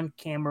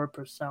on-camera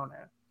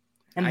persona.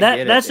 And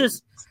that's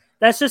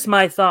just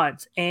my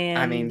thoughts.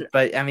 And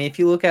if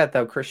you look at it,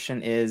 though,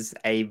 Christian is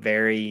a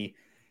very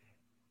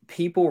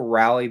people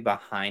rally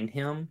behind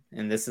him,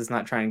 and this is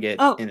not trying to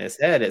get in his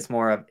head. It's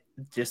more of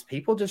just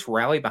people just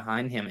rally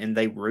behind him and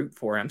they root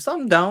for him.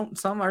 Some don't.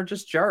 Some are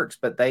just jerks,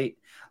 but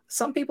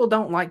some people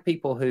don't like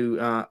people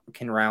who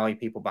can rally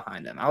people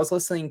behind them. I was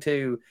listening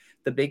to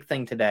The Big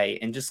Thing today,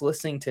 and just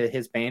listening to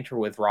his banter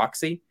with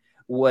Roxy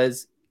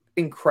was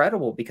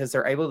incredible because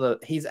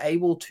he's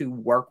able to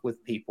work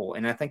with people,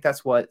 and I think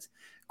that's what's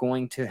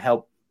going to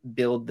help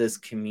build this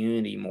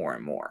community more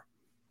and more.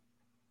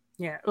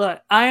 Yeah, look,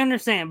 I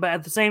understand, but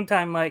at the same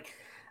time, like,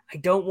 I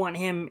don't want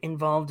him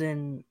involved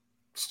in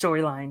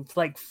storylines,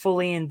 like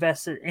fully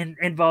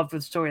involved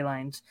with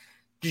storylines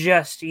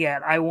just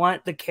yet. I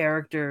want the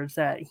characters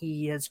that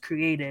he has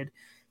created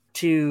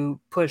to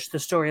push the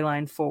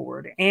storyline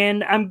forward.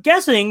 And I'm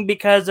guessing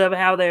because of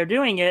how they're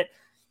doing it,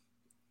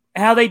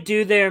 how they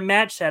do their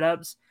match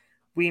setups,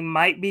 we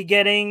might be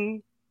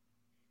getting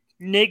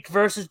Nick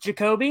versus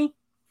Jacoby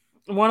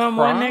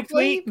one-on-one next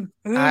week.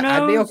 Who knows?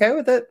 I'd be okay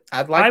with it.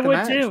 I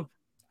would too.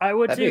 I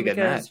would That'd too,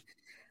 because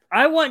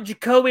I want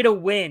Jacoby to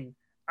win.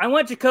 I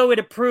want Jacoby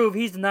to prove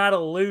he's not a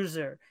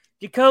loser.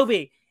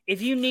 Jacoby,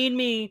 if you need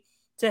me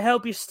to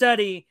help you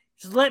study,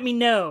 just let me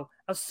know.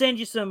 I'll send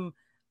you some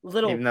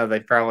little... Even though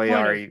they probably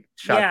already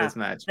shot this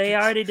match. They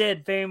already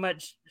did very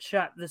much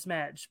shot this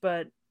match,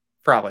 but...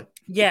 Probably.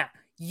 Yeah.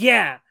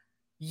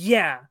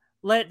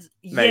 Let's...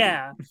 Maybe.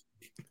 Yeah.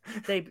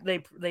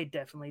 They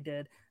definitely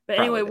did. But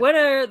anyway, what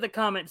are the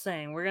comments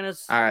saying? We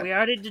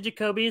already did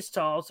Jacoby is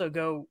tall, so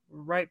go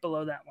right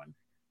below that one.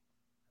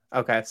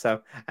 Okay,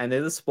 so I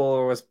knew the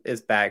spoiler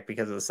is back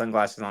because of the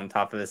sunglasses on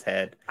top of his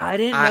head. I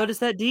didn't notice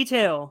that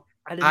detail.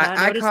 I did not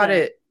notice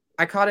that.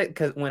 I caught it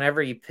because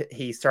whenever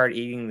he started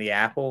eating the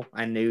apple,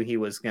 I knew he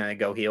was gonna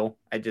go heel.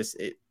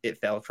 It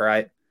felt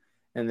right.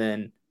 And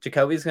then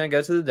Jacoby's gonna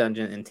go to the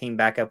dungeon and team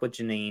back up with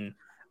Janine.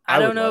 I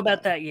don't know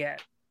about that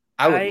yet.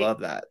 I would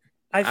love that.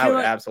 I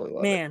would absolutely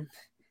love it.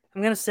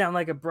 I'm going to sound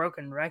like a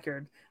broken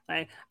record.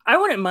 I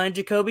wouldn't mind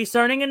Jacoby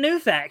starting a new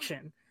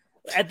faction.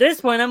 At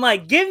this point, I'm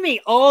like, give me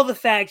all the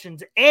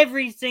factions.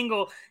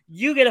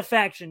 You get a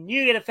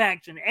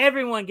faction.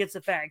 Everyone gets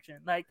a faction.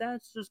 Like,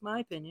 that's just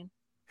my opinion.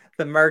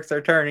 The Mercs are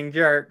turning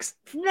jerks.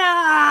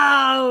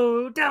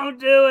 No! Don't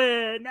do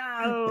it!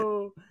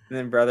 No! And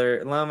then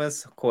Brother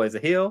Lomas, Coy's a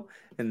heel.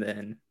 And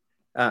then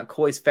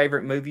Coy's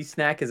favorite movie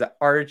snack is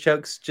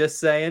artichokes, just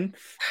saying.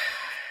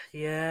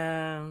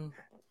 Yeah.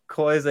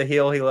 Coy's a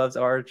heel. He loves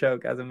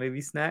artichoke as a movie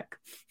snack.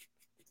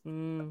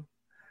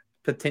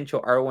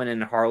 Potential Erwin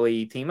and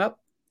Harley team up.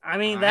 I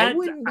mean, I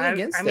wouldn't be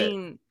against it.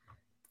 mean,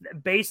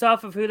 based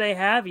off of who they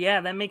have,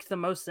 yeah, that makes the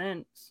most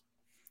sense.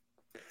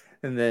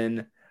 And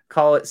then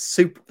call it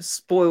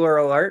spoiler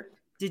alert.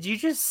 Did you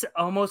just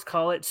almost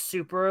call it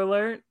super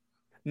alert?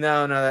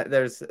 No.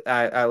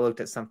 I looked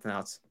at something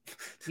else.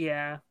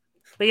 Yeah.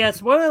 But yeah,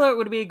 spoiler alert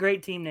would be a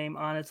great team name,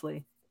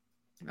 honestly.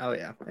 Oh,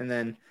 yeah. And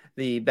then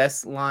the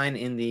best line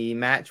in the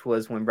match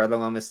was when Brother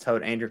Lomas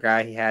told Andrew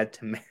Guy he had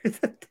to marry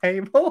the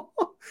table.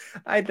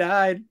 I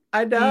died.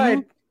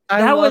 Mm-hmm.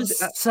 That was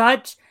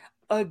such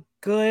a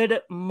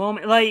good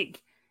moment.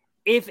 Like,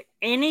 if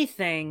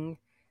anything,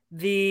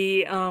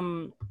 the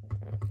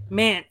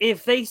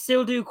if they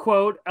still do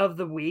quote of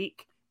the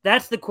week,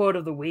 that's the quote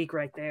of the week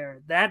right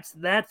there. That's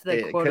the quote of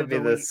the week. It could be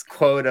the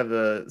quote of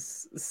the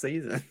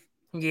season.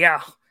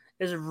 Yeah,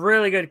 it's a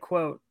really good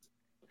quote.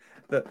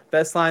 The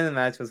best line in the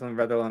match was when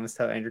Brother Lomas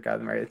told Andrew Guy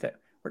to marry the table.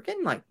 We're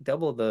getting like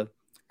double the.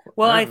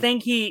 Well, I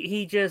think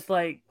he just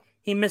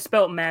he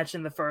misspelled match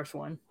in the first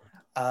one.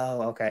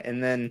 Oh, okay.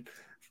 And then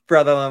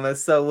Brother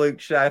Lomas. So,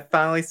 Luke, should I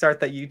finally start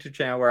that YouTube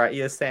channel where I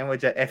eat a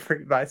sandwich at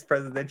every vice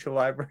presidential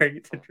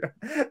library to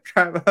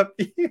drive up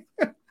you?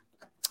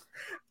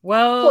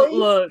 Well, Please?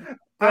 look,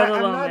 Brother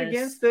I'm Lomas. not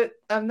against it.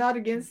 I'm not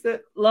against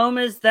it.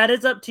 Lomas, that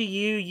is up to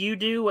you. You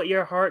do what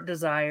your heart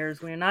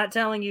desires. We're not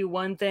telling you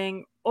one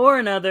thing or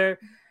another.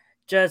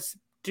 Just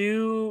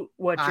do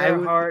what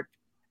your heart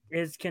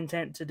is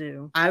content to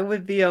do. I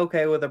would be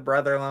okay with a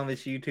Brother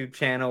Lomas YouTube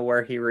channel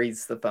where he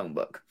reads the phone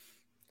book.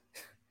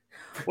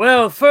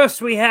 Well,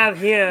 first we have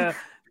here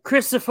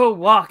Christopher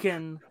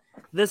Walken.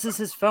 This is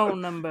his phone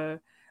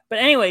number. But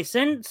anyway,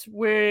 since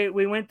we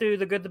went through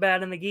the good, the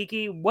bad, and the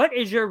geeky, what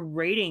is your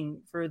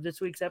rating for this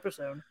week's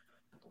episode?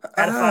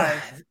 Out of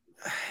 5.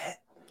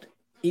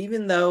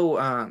 Even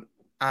though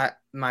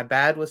my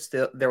bad was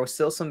there was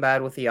still some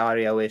bad with the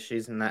audio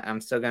issues, and that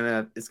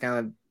it's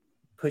gonna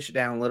push it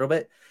down a little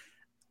bit.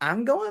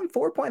 I'm going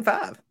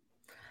 4.5.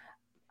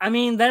 I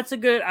mean, that's a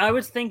good. I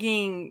was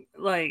thinking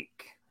like,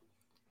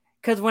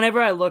 because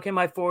whenever I look at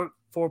my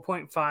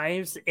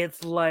 4.5s,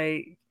 it's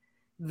like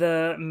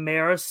the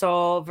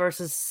Marisol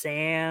versus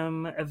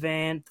Sam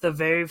event, the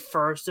very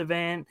first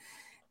event.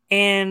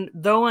 And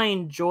though I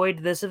enjoyed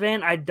this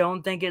event, I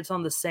don't think it's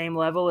on the same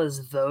level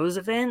as those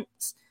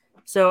events.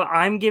 So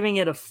I'm giving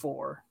it a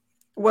 4.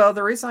 Well,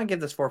 the reason I give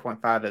this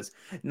 4.5 is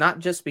not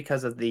just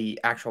because of the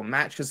actual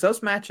match, because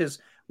those matches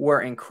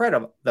were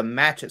incredible. The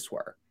matches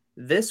were.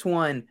 This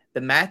one,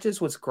 the matches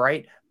was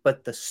great,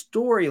 but the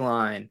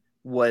storyline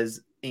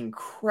was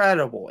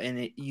incredible,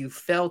 and you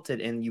felt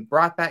it, and you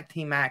brought back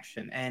team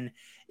action, and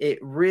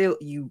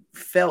you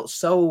felt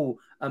so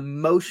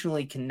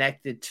emotionally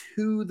connected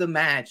to the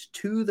match,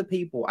 to the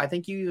people. I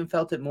think you even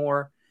felt it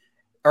more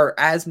or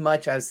as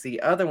much as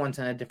the other ones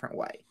in a different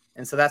way.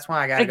 And so that's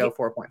why I got to go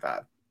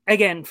 4.5.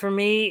 Again, for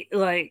me,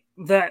 like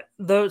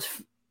the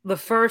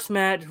first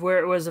match where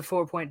it was a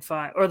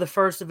 4.5, or the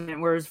first event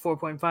where it was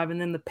 4.5,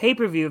 and then the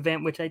pay-per-view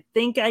event, which I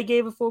think I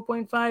gave a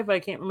 4.5. I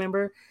can't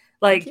remember.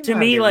 Like, to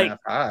me, like,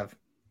 5.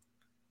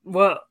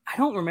 Well, I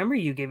don't remember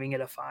you giving it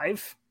a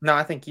 5. No,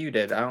 I think you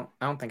did. I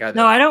don't think I did.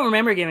 No, I don't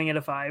remember giving it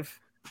a 5.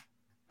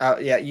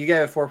 Yeah, you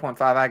gave it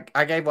 4.5.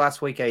 I gave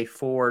last week a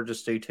 4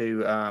 just due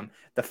to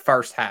the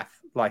first half.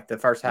 Like the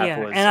first half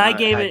was. And I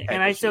gave it,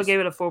 and I still gave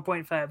it a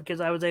 4.5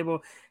 because I was able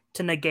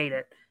to negate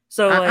it.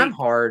 So I'm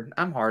hard.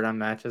 I'm hard on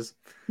matches.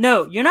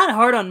 No, you're not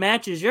hard on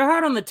matches. You're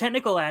hard on the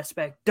technical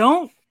aspect.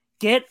 Don't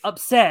get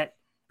upset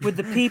with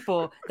the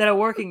people that are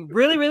working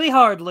really, really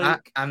hard,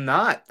 Luke. I'm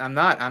not.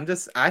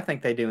 I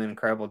think they do an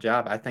incredible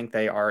job. I think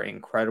they are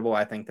incredible.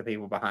 I think the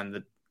people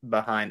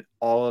behind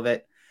all of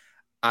it,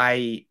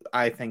 I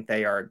think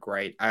they are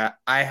great.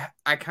 I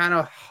kind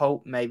of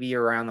hope maybe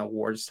around the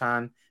awards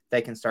time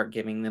they can start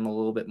giving them a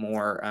little bit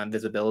more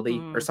visibility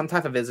or some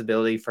type of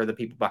visibility for the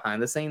people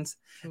behind the scenes,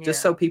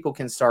 just so people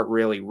can start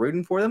really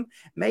rooting for them.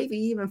 Maybe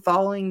even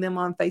following them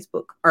on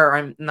Facebook, or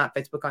I'm not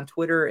Facebook, on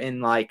Twitter,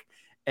 and like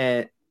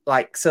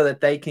so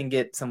that they can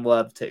get some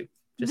love too.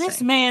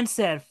 This man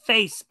said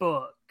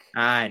Facebook.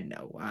 I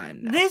know.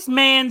 This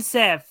man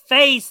said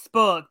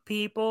Facebook,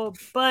 people,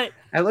 but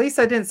at least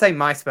I didn't say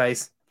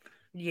MySpace.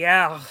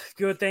 Yeah,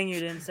 good thing you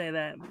didn't say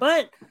that.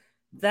 But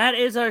that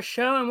is our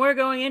show, and we're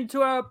going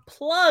into our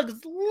plugs.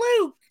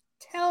 Luke,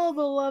 tell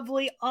the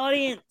lovely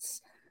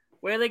audience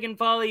where they can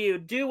follow you.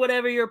 Do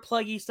whatever your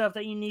pluggy stuff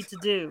that you need to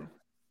do.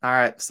 All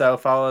right, so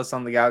follow us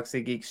on the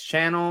Galaxy Geeks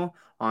channel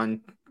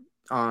on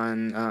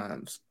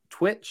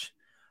Twitch.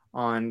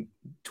 On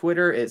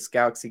Twitter, it's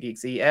Galaxy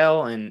Geeks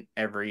EL, and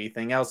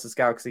everything else is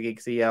Galaxy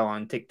Geeks EL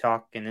on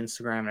TikTok and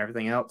Instagram and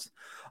everything else.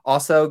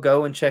 Also,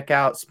 go and check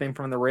out Spin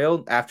from the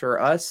Real. After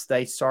us,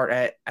 they start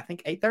at, I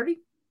think, 8:30?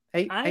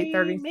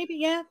 8:30?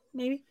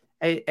 Maybe.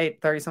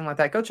 8:30, something like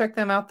that. Go check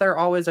them out. They're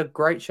always a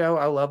great show.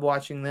 I love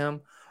watching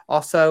them.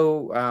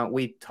 Also,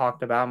 we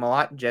talked about them a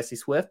lot. Jesse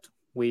Swift.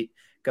 We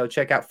go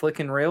check out Flick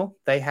and Reel.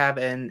 They have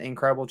an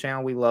incredible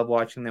channel. We love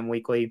watching them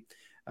weekly.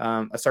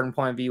 A Certain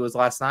Point of View was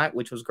last night,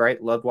 which was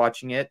great. Loved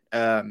watching it.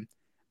 I'm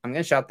going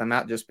to shout them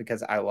out just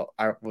because I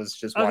was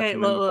just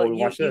watching them before we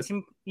watched this.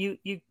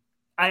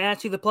 I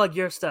asked you to plug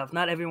your stuff,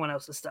 not everyone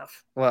else's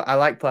stuff. Well, I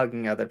like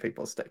plugging other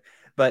people's stuff.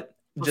 But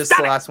just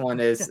the last one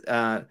is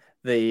the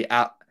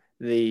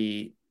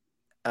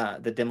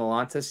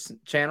Demolantis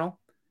channel.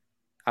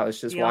 I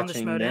was just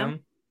watching them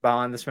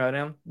Beyond the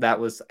Schmoedown. That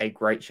was a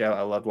great show.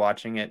 I loved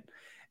watching it.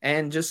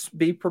 And just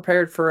be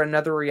prepared for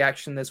another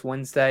reaction this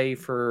Wednesday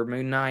for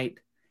Moon Knight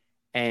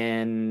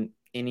and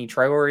any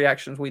trailer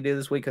reactions we do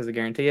this week, because I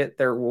guarantee it.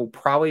 There will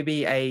probably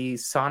be a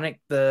Sonic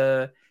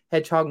the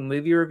Hedgehog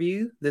movie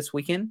review this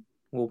weekend.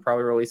 We'll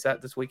probably release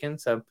that this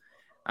weekend. So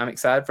I'm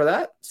excited for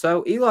that.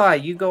 So, Eli,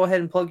 you go ahead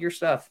and plug your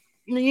stuff.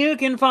 You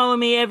can follow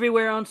me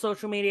everywhere on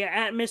social media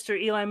at Mr.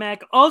 Eli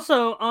Mack.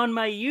 Also on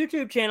my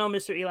YouTube channel,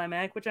 Mr. Eli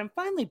Mack, which I'm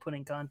finally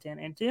putting content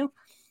into.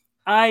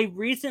 I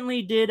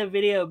recently did a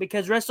video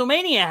because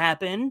WrestleMania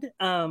happened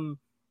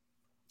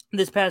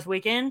this past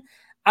weekend.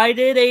 I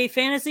did a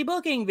fantasy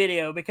booking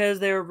video because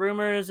there were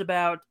rumors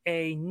about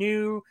a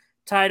new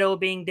title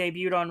being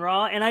debuted on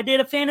Raw, and I did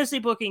a fantasy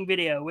booking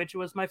video, which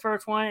was my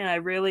first one, and I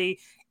really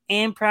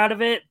am proud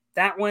of it.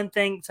 that one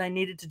thinks I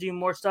needed to do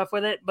more stuff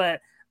with it.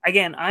 But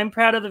again, I'm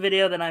proud of the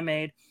video that I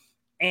made.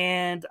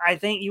 And I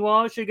think you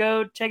all should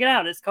go check it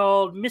out. It's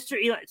called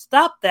Mr. Eli.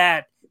 Stop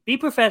that. Be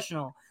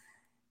professional.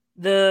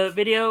 The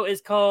video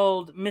is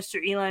called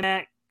Mr. Eli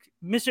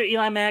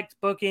Mack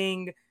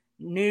booking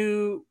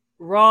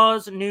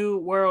Raw's New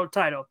World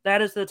title.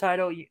 That is the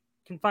title. You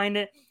can find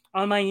it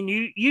on my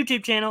new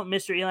YouTube channel,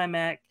 Mr. Eli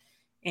Mack.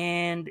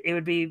 And it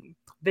would be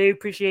very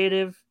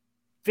appreciative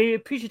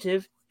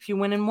if you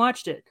went and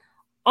watched it.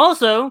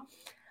 Also,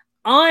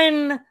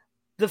 on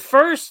the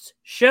first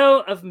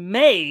show of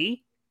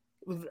May,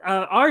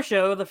 our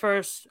show, the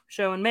first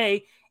show in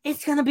May,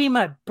 it's going to be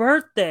my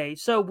birthday.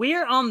 So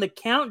we're on the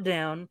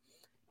countdown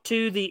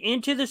to the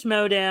Into the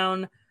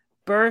Schmodown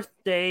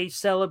birthday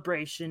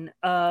celebration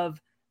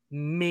of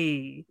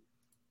me.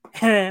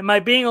 Am I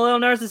being a little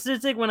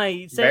narcissistic when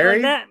I say it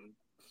like that?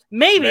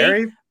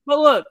 Maybe. But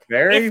look,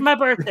 it's my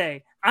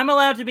birthday. I'm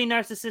allowed to be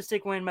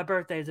narcissistic when my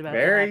birthday is about to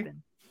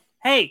happen.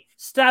 Hey,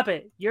 stop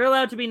it. You're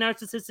allowed to be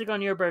narcissistic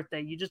on your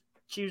birthday. You just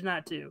choose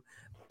not to.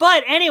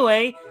 But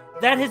anyway,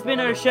 that has been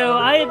our show.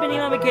 I have been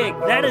Eli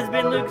McKick. That has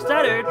been Luke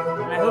Studdard.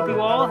 And I hope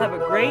you all have a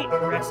great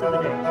rest of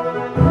the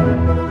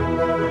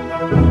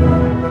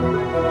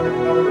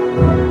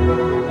day.